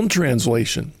 made my own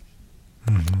translation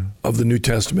of the New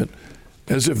Testament,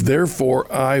 as if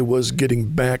therefore I was getting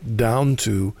back down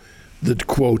to the,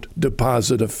 quote,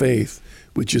 deposit of faith,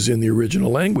 which is in the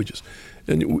original languages.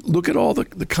 And look at all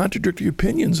the contradictory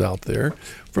opinions out there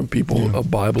from people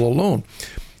of Bible alone.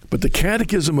 But the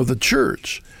Catechism of the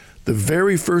Church, the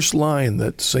very first line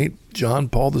that St. John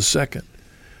Paul II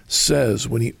says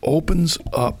when he opens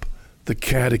up the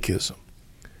Catechism,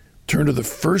 turn to the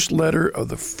first letter of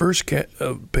the first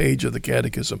page of the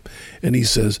Catechism, and he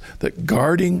says that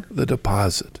guarding the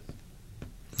deposit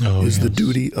is the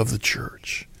duty of the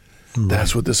church. Right.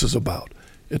 That's what this is about.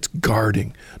 It's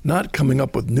guarding, not coming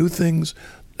up with new things.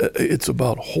 It's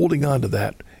about holding on to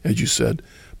that, as you said,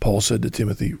 Paul said to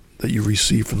Timothy, that you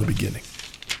received from the beginning.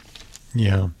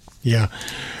 Yeah. You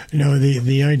know,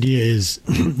 the idea is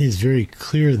very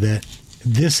clear that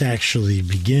this actually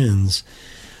begins,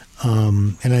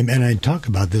 and I talk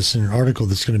about this in an article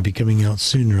that's going to be coming out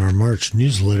soon in our March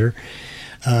newsletter,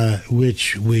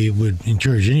 which we would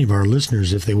encourage any of our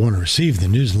listeners, if they want to receive the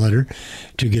newsletter,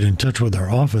 to get in touch with our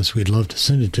office. We'd love to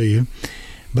send it to you.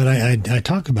 But I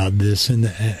talk about this and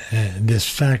this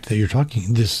fact that you're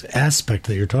talking, this aspect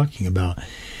that you're talking about,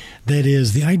 that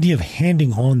is the idea of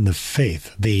handing on the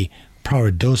faith, the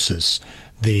paradosis,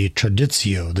 the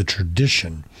traditio, the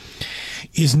tradition,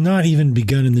 is not even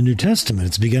begun in the New Testament.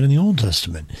 It's begun in the Old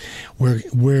Testament,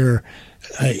 where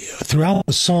throughout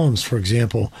the Psalms, for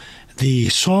example, the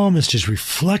psalmist is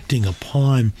reflecting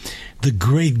upon the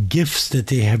great gifts that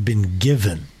they have been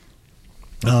given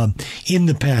in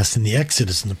the past, in the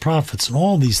Exodus and the prophets and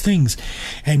all these things.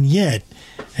 And yet,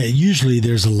 usually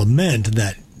there's a lament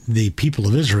that the people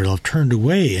of Israel have turned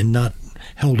away and not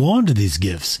held on to these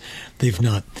gifts. They've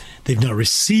not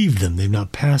received them. They've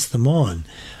not passed them on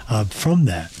from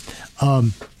that.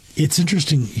 It's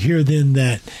interesting here then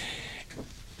that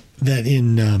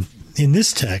in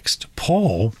this text,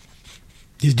 Paul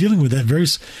is dealing with that very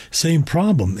same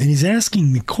problem, and he's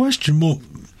asking the question, well,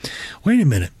 wait a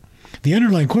minute. The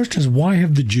underlying question is, why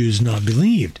have the Jews not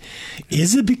believed?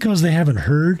 Is it because they haven't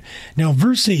heard? Now,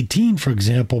 verse 18, for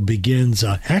example, begins,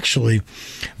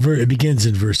 it begins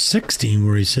in verse 16,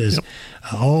 where he says,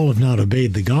 all have not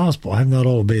obeyed the gospel. Have not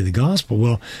all obeyed the gospel?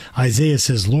 Well, Isaiah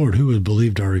says, Lord, who has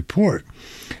believed our report?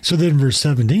 So then verse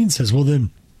 17 says, well, then,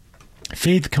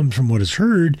 faith comes from what is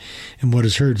heard, and what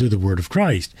is heard through the word of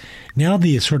Christ. Now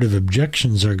the sort of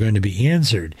objections are going to be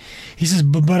answered. He says,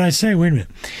 but I say, wait a minute.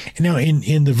 Now,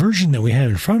 in the version that we have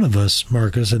in front of us,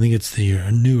 Marcus, I think it's the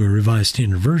newer Revised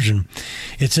Standard Version,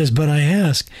 it says, but I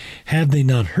ask, have they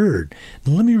not heard?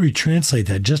 Now, let me retranslate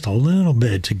that just a little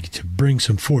bit to bring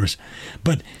some force.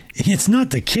 But it's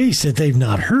not the case that they've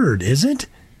not heard, is it?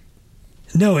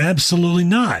 No, absolutely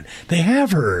not. They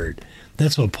have heard.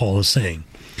 That's what Paul is saying.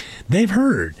 They've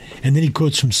heard. And then he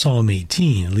quotes from Psalm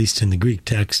 18, at least in the Greek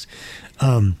text,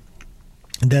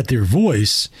 that their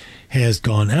voice has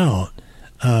gone out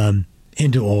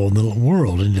into all the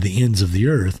world, into the ends of the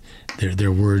earth.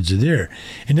 Their words are there.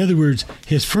 In other words,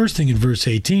 his first thing in verse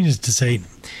 18 is to say,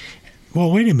 well,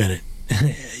 wait a minute.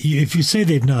 if you say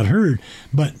they've not heard,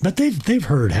 but they've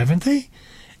heard, haven't they?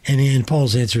 And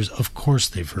Paul's answer is, of course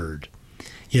they've heard.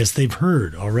 Yes, they've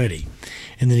heard already.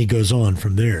 And then he goes on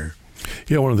from there.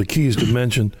 Yeah, one of the keys to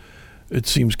mention, it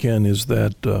seems, Ken, is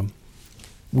that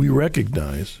we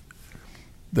recognize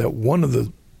that one of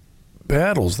the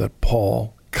battles that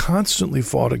Paul constantly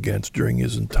fought against during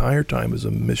his entire time as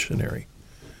a missionary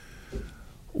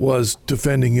was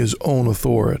defending his own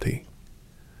authority.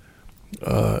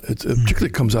 It particularly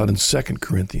comes out in 2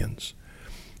 Corinthians.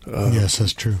 Yes,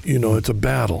 that's true. It's a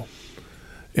battle.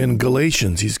 In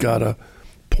Galatians, he's got to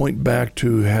point back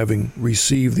to having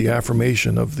received the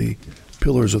affirmation of the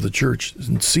pillars of the church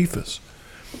in Cephas.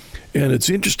 And it's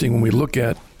interesting when we look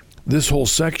at this whole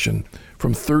section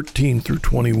from 13 through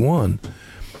 21,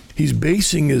 he's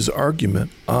basing his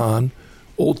argument on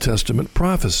Old Testament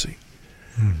prophecy.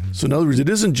 Mm-hmm. So in other words, it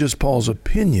isn't just Paul's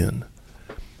opinion.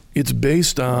 It's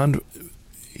based on,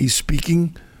 he's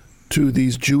speaking to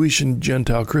these Jewish and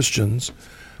Gentile Christians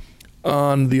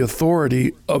on the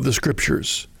authority of the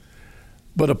Scriptures,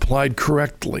 but applied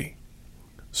correctly.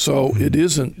 So it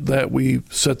isn't that we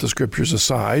set the Scriptures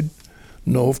aside.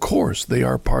 No, of course, they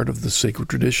are part of the sacred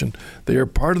tradition. They are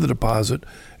part of the deposit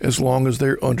as long as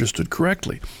they're understood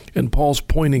correctly. And Paul's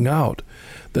pointing out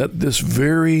that this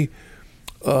very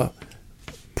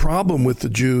problem with the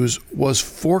Jews was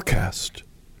forecast,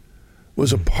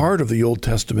 was a part of the Old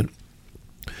Testament,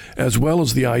 as well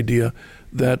as the idea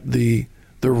that the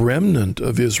remnant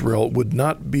of Israel would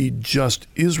not be just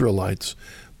Israelites,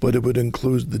 but it would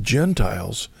include the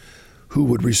Gentiles who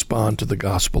would respond to the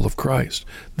gospel of Christ.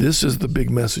 This is the big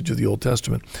message of the Old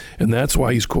Testament. And that's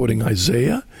why he's quoting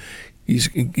Isaiah.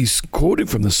 He's quoting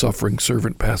from the suffering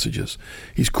servant passages.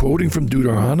 He's quoting from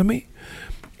Deuteronomy.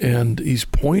 And he's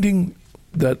pointing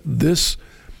that this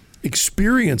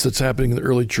experience that's happening in the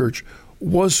early church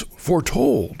was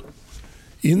foretold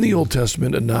in the Old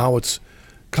Testament, and now it's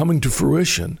coming to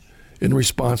fruition in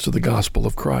response to the gospel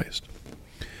of Christ.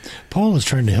 Paul is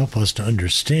trying to help us to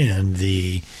understand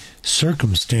the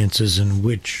circumstances in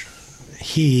which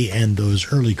he and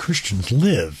those early Christians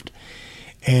lived.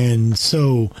 And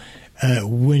so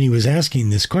when he was asking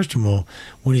this question,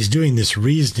 when he's doing this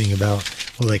reasoning about,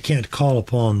 they can't call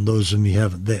upon those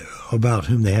about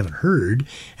whom they haven't heard,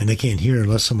 and they can't hear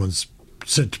unless someone's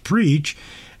sent to preach,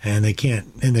 and they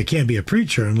can't be a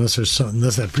preacher unless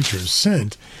that preacher is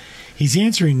sent. He's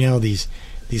answering now these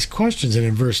questions, and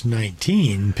in verse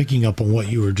 19, picking up on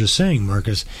what you were just saying,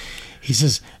 Marcus, he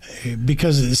says,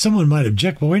 because someone might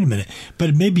object, well, wait a minute,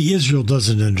 but maybe Israel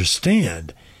doesn't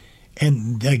understand.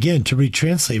 And again, to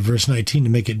retranslate verse 19 to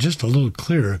make it just a little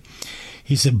clearer,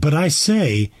 he said, but I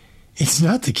say, it's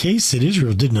not the case that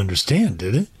Israel didn't understand,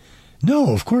 did it?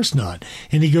 No, of course not.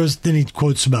 And then he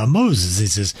quotes about Moses. He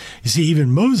says, you see,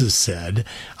 even Moses said,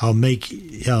 I'll make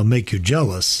you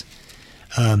jealous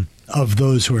of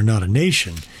those who are not a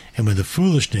nation, and with a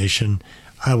foolish nation,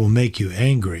 I will make you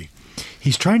angry.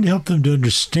 He's trying to help them to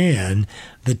understand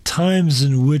the times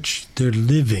in which they're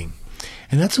living.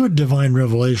 And that's what divine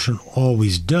revelation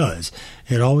always does.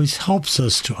 It always helps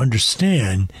us to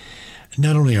understand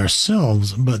not only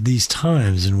ourselves, but these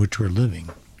times in which we're living.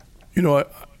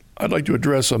 I'd like to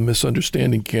address a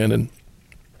misunderstanding, Ken, and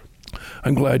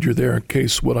I'm glad you're there in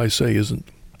case what I say isn't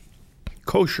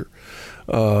kosher,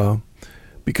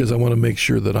 because I want to make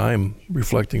sure that I'm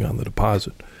reflecting on the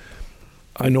deposit.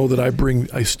 I know that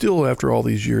I still, after all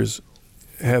these years,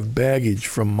 have baggage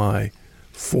from my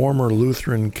former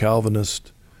Lutheran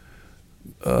Calvinist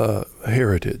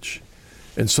heritage,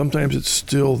 and sometimes it's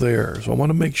still there. So I want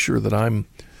to make sure that I'm,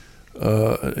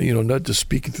 not just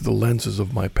speaking through the lenses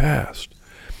of my past.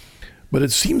 But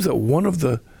it seems that one of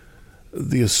the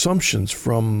assumptions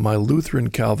from my Lutheran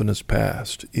Calvinist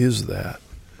past is that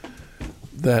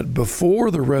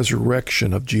before the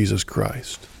resurrection of Jesus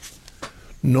Christ,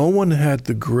 no one had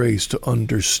the grace to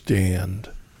understand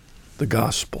the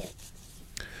gospel.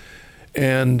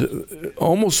 And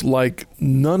almost like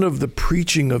none of the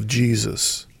preaching of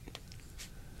Jesus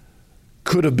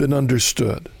could have been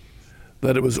understood,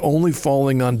 that it was only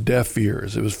falling on deaf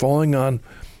ears. It was falling on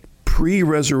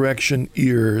pre-resurrection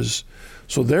ears.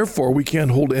 So therefore, we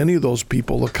can't hold any of those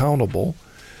people accountable,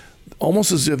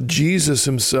 almost as if Jesus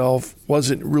himself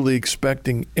wasn't really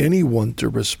expecting anyone to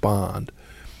respond.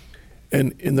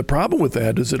 And the problem with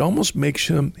that is it almost makes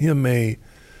him a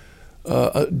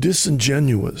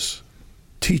disingenuous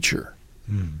teacher.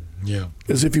 Yeah.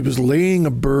 As if he was laying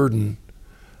a burden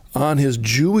on his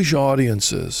Jewish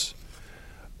audiences,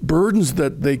 burdens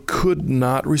that they could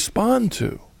not respond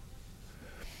to.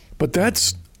 But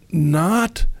that's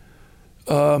not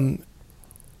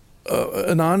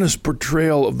an honest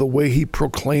portrayal of the way he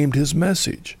proclaimed his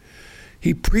message.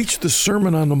 He preached the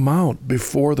Sermon on the Mount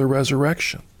before the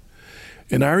resurrection.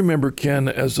 And I remember, Ken,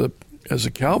 as a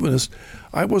Calvinist,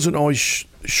 I wasn't always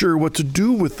sure what to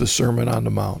do with the Sermon on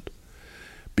the Mount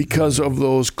because of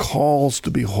those calls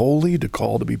to be holy, to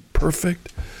call to be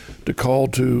perfect, to call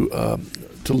to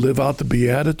live out the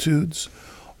Beatitudes.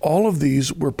 All of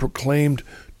these were proclaimed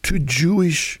to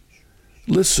Jewish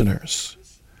listeners.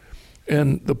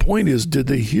 And the point is, did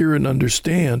they hear and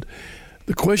understand?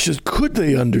 The question is, could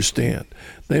they understand?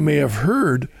 They may have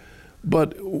heard,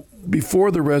 but before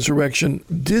the resurrection,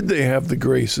 did they have the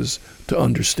graces to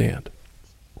understand?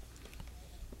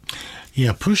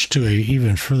 Yeah, pushed to an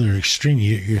even further extreme.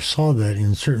 You saw that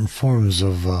in certain forms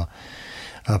of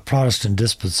Protestant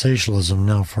dispensationalism.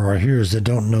 Now, for our hearers that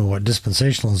don't know what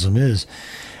dispensationalism is,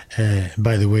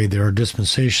 by the way, there are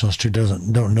dispensationalists who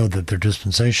don't know that they're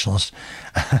dispensationalists.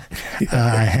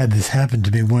 I had this happen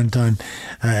to me one time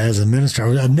as a minister.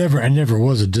 I never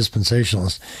was a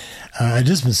dispensationalist. A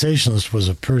dispensationalist was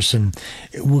a person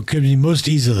who could be most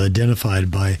easily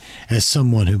identified as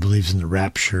someone who believes in the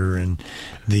rapture and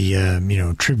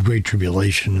the great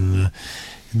tribulation and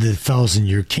the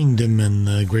 1,000-year kingdom and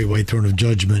the great white throne of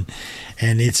judgment.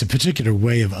 And it's a particular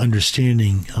way of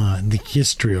understanding the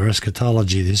history or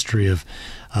eschatology, the history of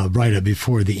right up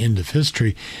before the end of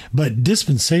history. But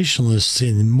dispensationalists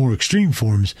in more extreme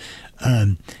forms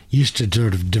used to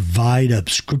sort of divide up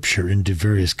Scripture into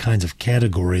various kinds of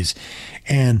categories.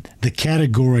 And the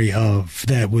category of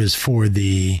that was for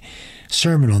the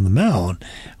Sermon on the Mount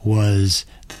was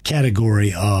the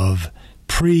category of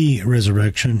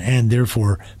pre-resurrection and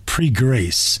therefore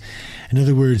pre-grace. In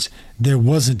other words, there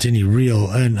wasn't any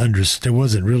there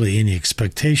wasn't really any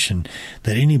expectation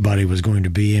that anybody was going to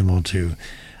be able to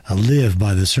live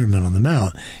by the Sermon on the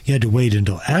Mount. You had to wait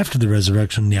until after the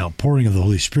resurrection, the outpouring of the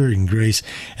Holy Spirit and grace,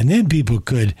 and then people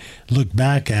could look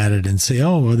back at it and say,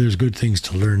 oh, well, there's good things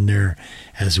to learn there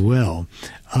as well.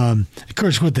 Of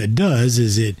course, what that does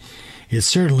is it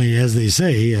certainly, as they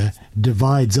say,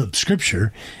 divides up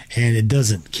Scripture, and it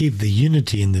doesn't keep the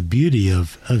unity and the beauty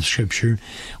of Scripture,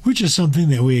 which is something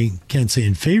that we can say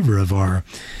in favor of our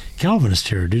Calvinist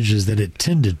heritage, is that it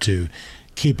tended to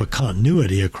keep a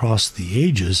continuity across the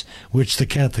ages, which the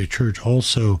Catholic Church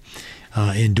also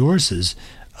endorses.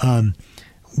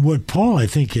 What Paul, I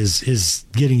think, is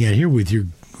getting at here with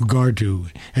regard to,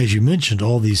 as you mentioned,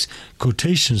 all these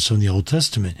quotations from the Old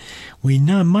Testament, we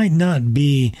might not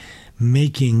be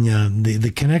making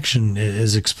the connection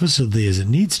as explicitly as it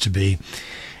needs to be.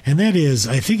 And that is,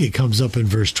 I think it comes up in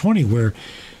verse 20 where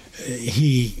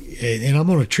and I'm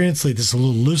going to translate this a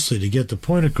little loosely to get the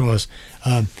point across,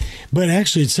 but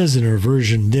actually it says in our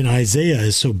version, then Isaiah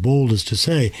is so bold as to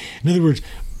say, in other words,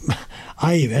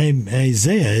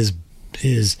 Isaiah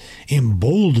is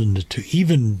emboldened to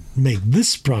even make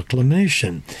this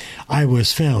proclamation. I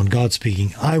was found, God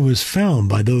speaking, I was found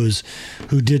by those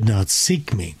who did not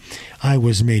seek me. I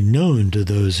was made known to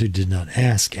those who did not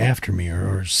ask after me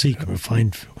or seek or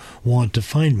want to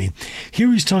find me.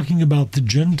 Here he's talking about the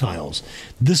Gentiles.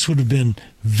 This would have been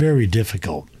very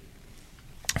difficult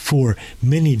for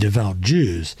many devout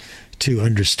Jews to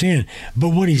understand. But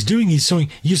what he's doing, he's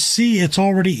saying, you see, it's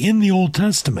already in the Old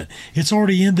Testament. It's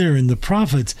already in there in the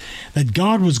prophets that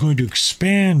God was going to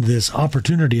expand this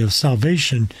opportunity of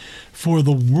salvation for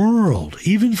the world,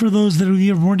 even for those that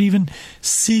weren't even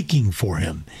seeking for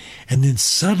him. And then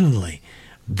suddenly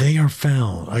they are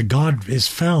found. God is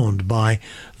found by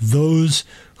those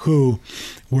who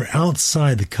were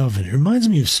outside the covenant. It reminds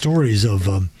me of stories of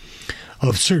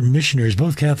certain missionaries,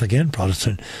 both Catholic and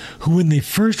Protestant, who when they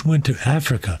first went to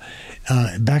Africa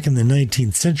back in the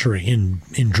 19th century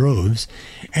in droves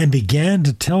and began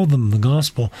to tell them the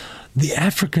gospel, the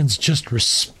Africans just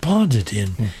responded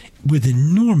with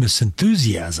enormous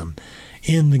enthusiasm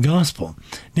in the gospel.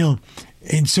 Now,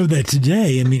 and so that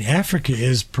today, I mean, Africa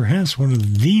is perhaps one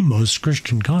of the most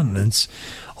Christian continents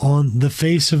on the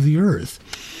face of the earth.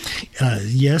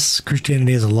 Yes,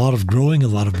 Christianity has a lot of growing, a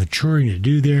lot of maturing to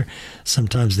do there.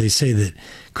 Sometimes they say that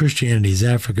Christianity's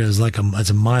Africa is like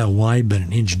it's a mile wide but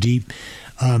an inch deep.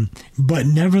 But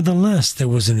nevertheless, there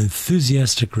was an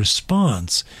enthusiastic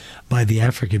response by the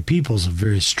African peoples of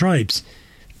various stripes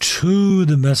to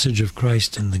the message of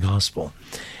Christ and the gospel.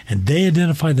 And they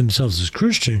identified themselves as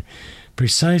Christian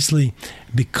precisely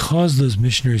because those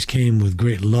missionaries came with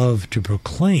great love to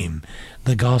proclaim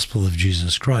the gospel of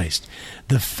Jesus Christ.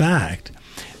 The fact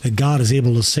that God is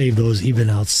able to save those even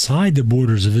outside the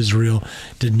borders of Israel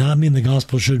did not mean the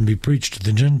gospel shouldn't be preached to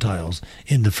the Gentiles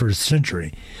in the first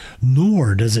century,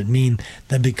 nor does it mean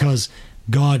that because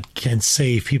God can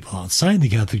save people outside the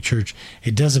Catholic Church,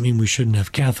 it doesn't mean we shouldn't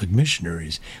have Catholic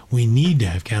missionaries. We need to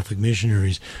have Catholic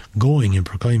missionaries going and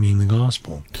proclaiming the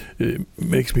gospel. It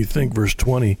makes me think verse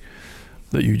 20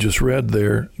 that you just read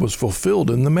there was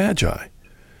fulfilled in the Magi.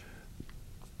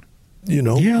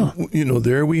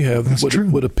 There we have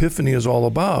what Epiphany is all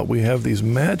about. We have these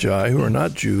Magi who are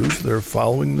not Jews. They're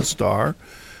following the star.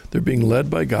 They're being led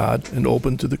by God and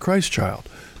open to the Christ child.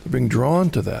 They're being drawn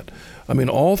to that. I mean,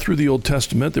 all through the Old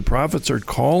Testament, the prophets are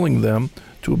calling them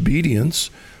to obedience,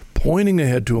 pointing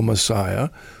ahead to a Messiah,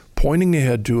 pointing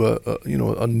ahead to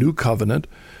a new covenant,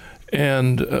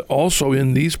 and also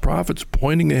in these prophets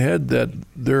pointing ahead that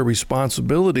their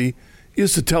responsibility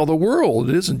is to tell the world.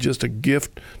 It isn't just a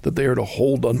gift that they are to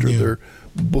hold under their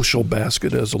bushel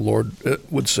basket, as the Lord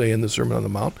would say in the Sermon on the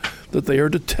Mount, that they are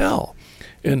to tell.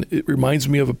 And it reminds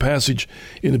me of a passage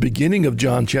in the beginning of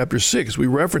John chapter 6. We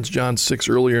referenced John 6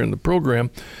 earlier in the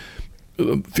program,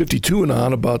 52 and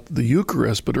on, about the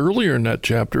Eucharist. But earlier in that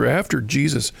chapter, after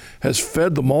Jesus has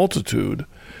fed the multitude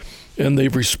and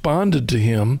they've responded to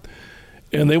him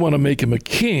and they want to make him a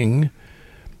king,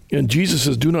 and Jesus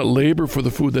says, "Do not labor for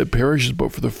the food that perishes,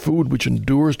 but for the food which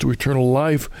endures to eternal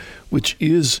life, which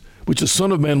the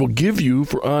Son of Man will give you,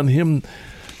 for on him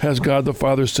has God the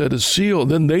Father set his seal."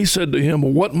 Then they said to him,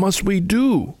 "What must we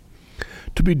do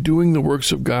to be doing the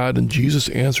works of God?" And Jesus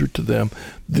answered to them,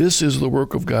 "This is the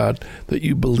work of God, that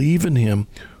you believe in him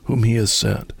whom he has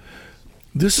sent."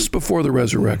 This is before the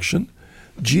resurrection.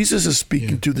 Jesus is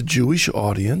speaking to the Jewish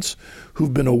audience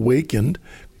who've been awakened,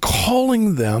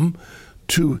 calling them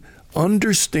to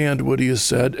understand what he has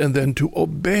said and then to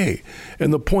obey.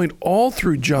 And the point all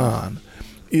through John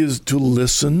is to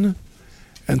listen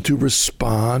and to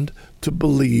respond, to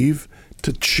believe,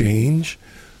 to change,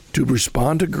 to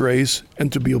respond to grace,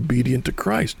 and to be obedient to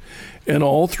Christ. And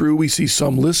all through we see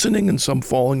some listening and some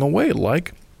falling away,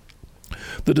 like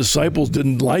the disciples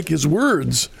didn't like his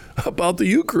words about the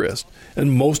Eucharist,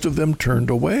 and most of them turned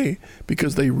away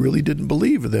because they really didn't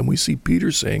believe. And then we see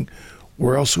Peter saying,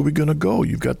 "Where else are we going to go?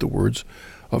 You've got the words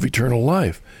of eternal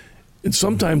life." And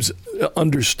sometimes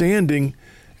understanding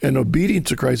and obedience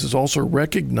to Christ is also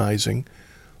recognizing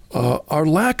our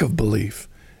lack of belief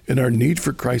and our need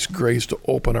for Christ's grace to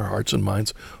open our hearts and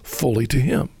minds fully to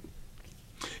him.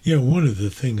 One of the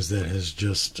things that has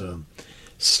just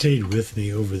stayed with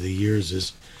me over the years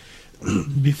is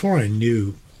before I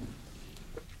knew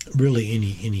really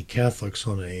any Catholics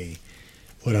on a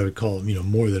what I would call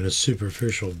more than a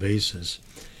superficial basis,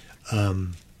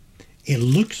 it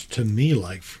looked to me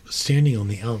like, standing on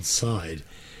the outside,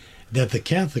 that the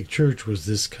Catholic Church was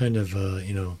this kind of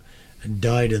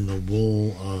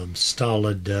dyed-in-the-wool,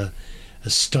 stolid,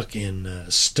 stuck in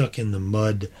the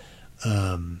mud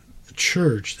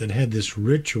church that had this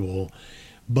ritual,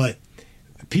 but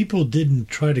people didn't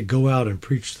try to go out and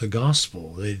preach the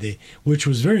gospel, which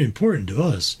was very important to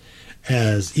us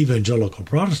as evangelical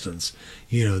Protestants.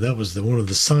 That was one of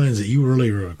the signs that you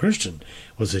really were a Christian,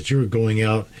 was that you were going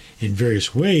out in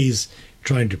various ways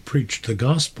trying to preach the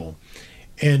gospel.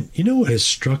 And what has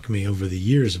struck me over the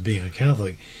years of being a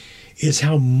Catholic is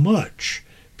how much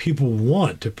people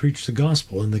want to preach the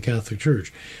gospel in the Catholic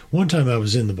Church. One time I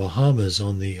was in the Bahamas,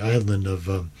 on the island of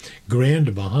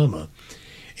Grand Bahama,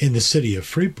 in the city of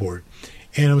Freeport,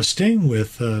 and I was staying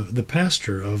with the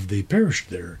pastor of the parish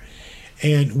there,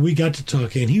 and we got to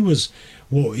talking. And he was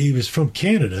from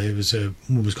Canada. It was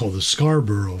what was called the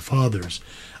Scarborough Fathers.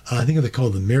 I think they're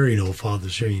called the Maryknoll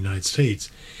Fathers here in the United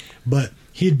States. But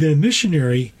he had been a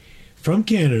missionary from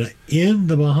Canada in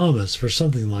the Bahamas for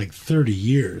something like 30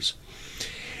 years.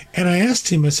 And I asked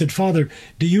him, I said, "Father,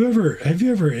 have you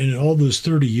ever, in all those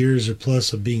 30 years or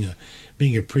plus of being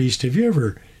a priest, have you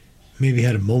ever maybe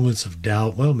had moments of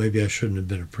doubt? Well, maybe I shouldn't have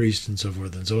been a priest," and so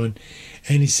forth and so on.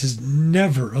 And he says,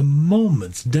 "Never a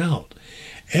moment's doubt.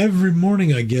 Every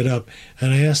morning I get up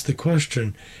and I ask the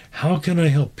question, how can I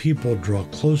help people draw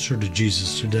closer to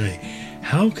Jesus today?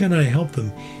 How can I help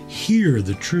them hear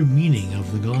the true meaning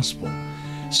of the gospel?"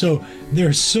 So there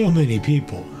are so many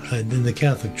people in the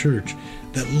Catholic Church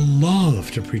that love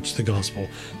to preach the gospel,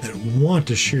 that want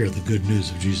to share the good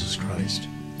news of Jesus Christ.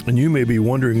 And you may be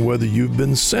wondering whether you've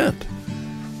been sent.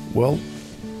 Well,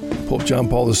 Pope John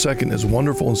Paul II, in his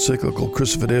wonderful encyclical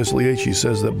Christus Fidelis Laici,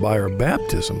 says that by our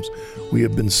baptisms we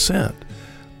have been sent.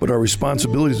 But our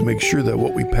responsibility is to make sure that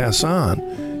what we pass on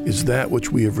is that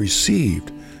which we have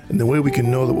received. And the way we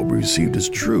can know that what we received is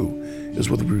true is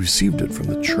whether we received it from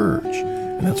the church.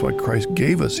 And that's why Christ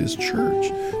gave us his church.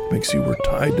 It makes you, we're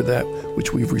tied to that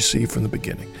which we've received from the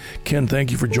beginning. Ken,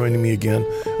 thank you for joining me again.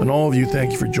 And all of you,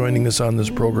 thank you for joining us on this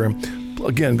program.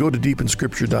 Again, go to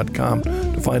deepinscripture.com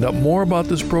to find out more about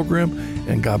this program,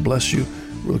 and God bless you.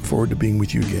 We look forward to being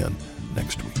with you again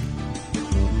next week.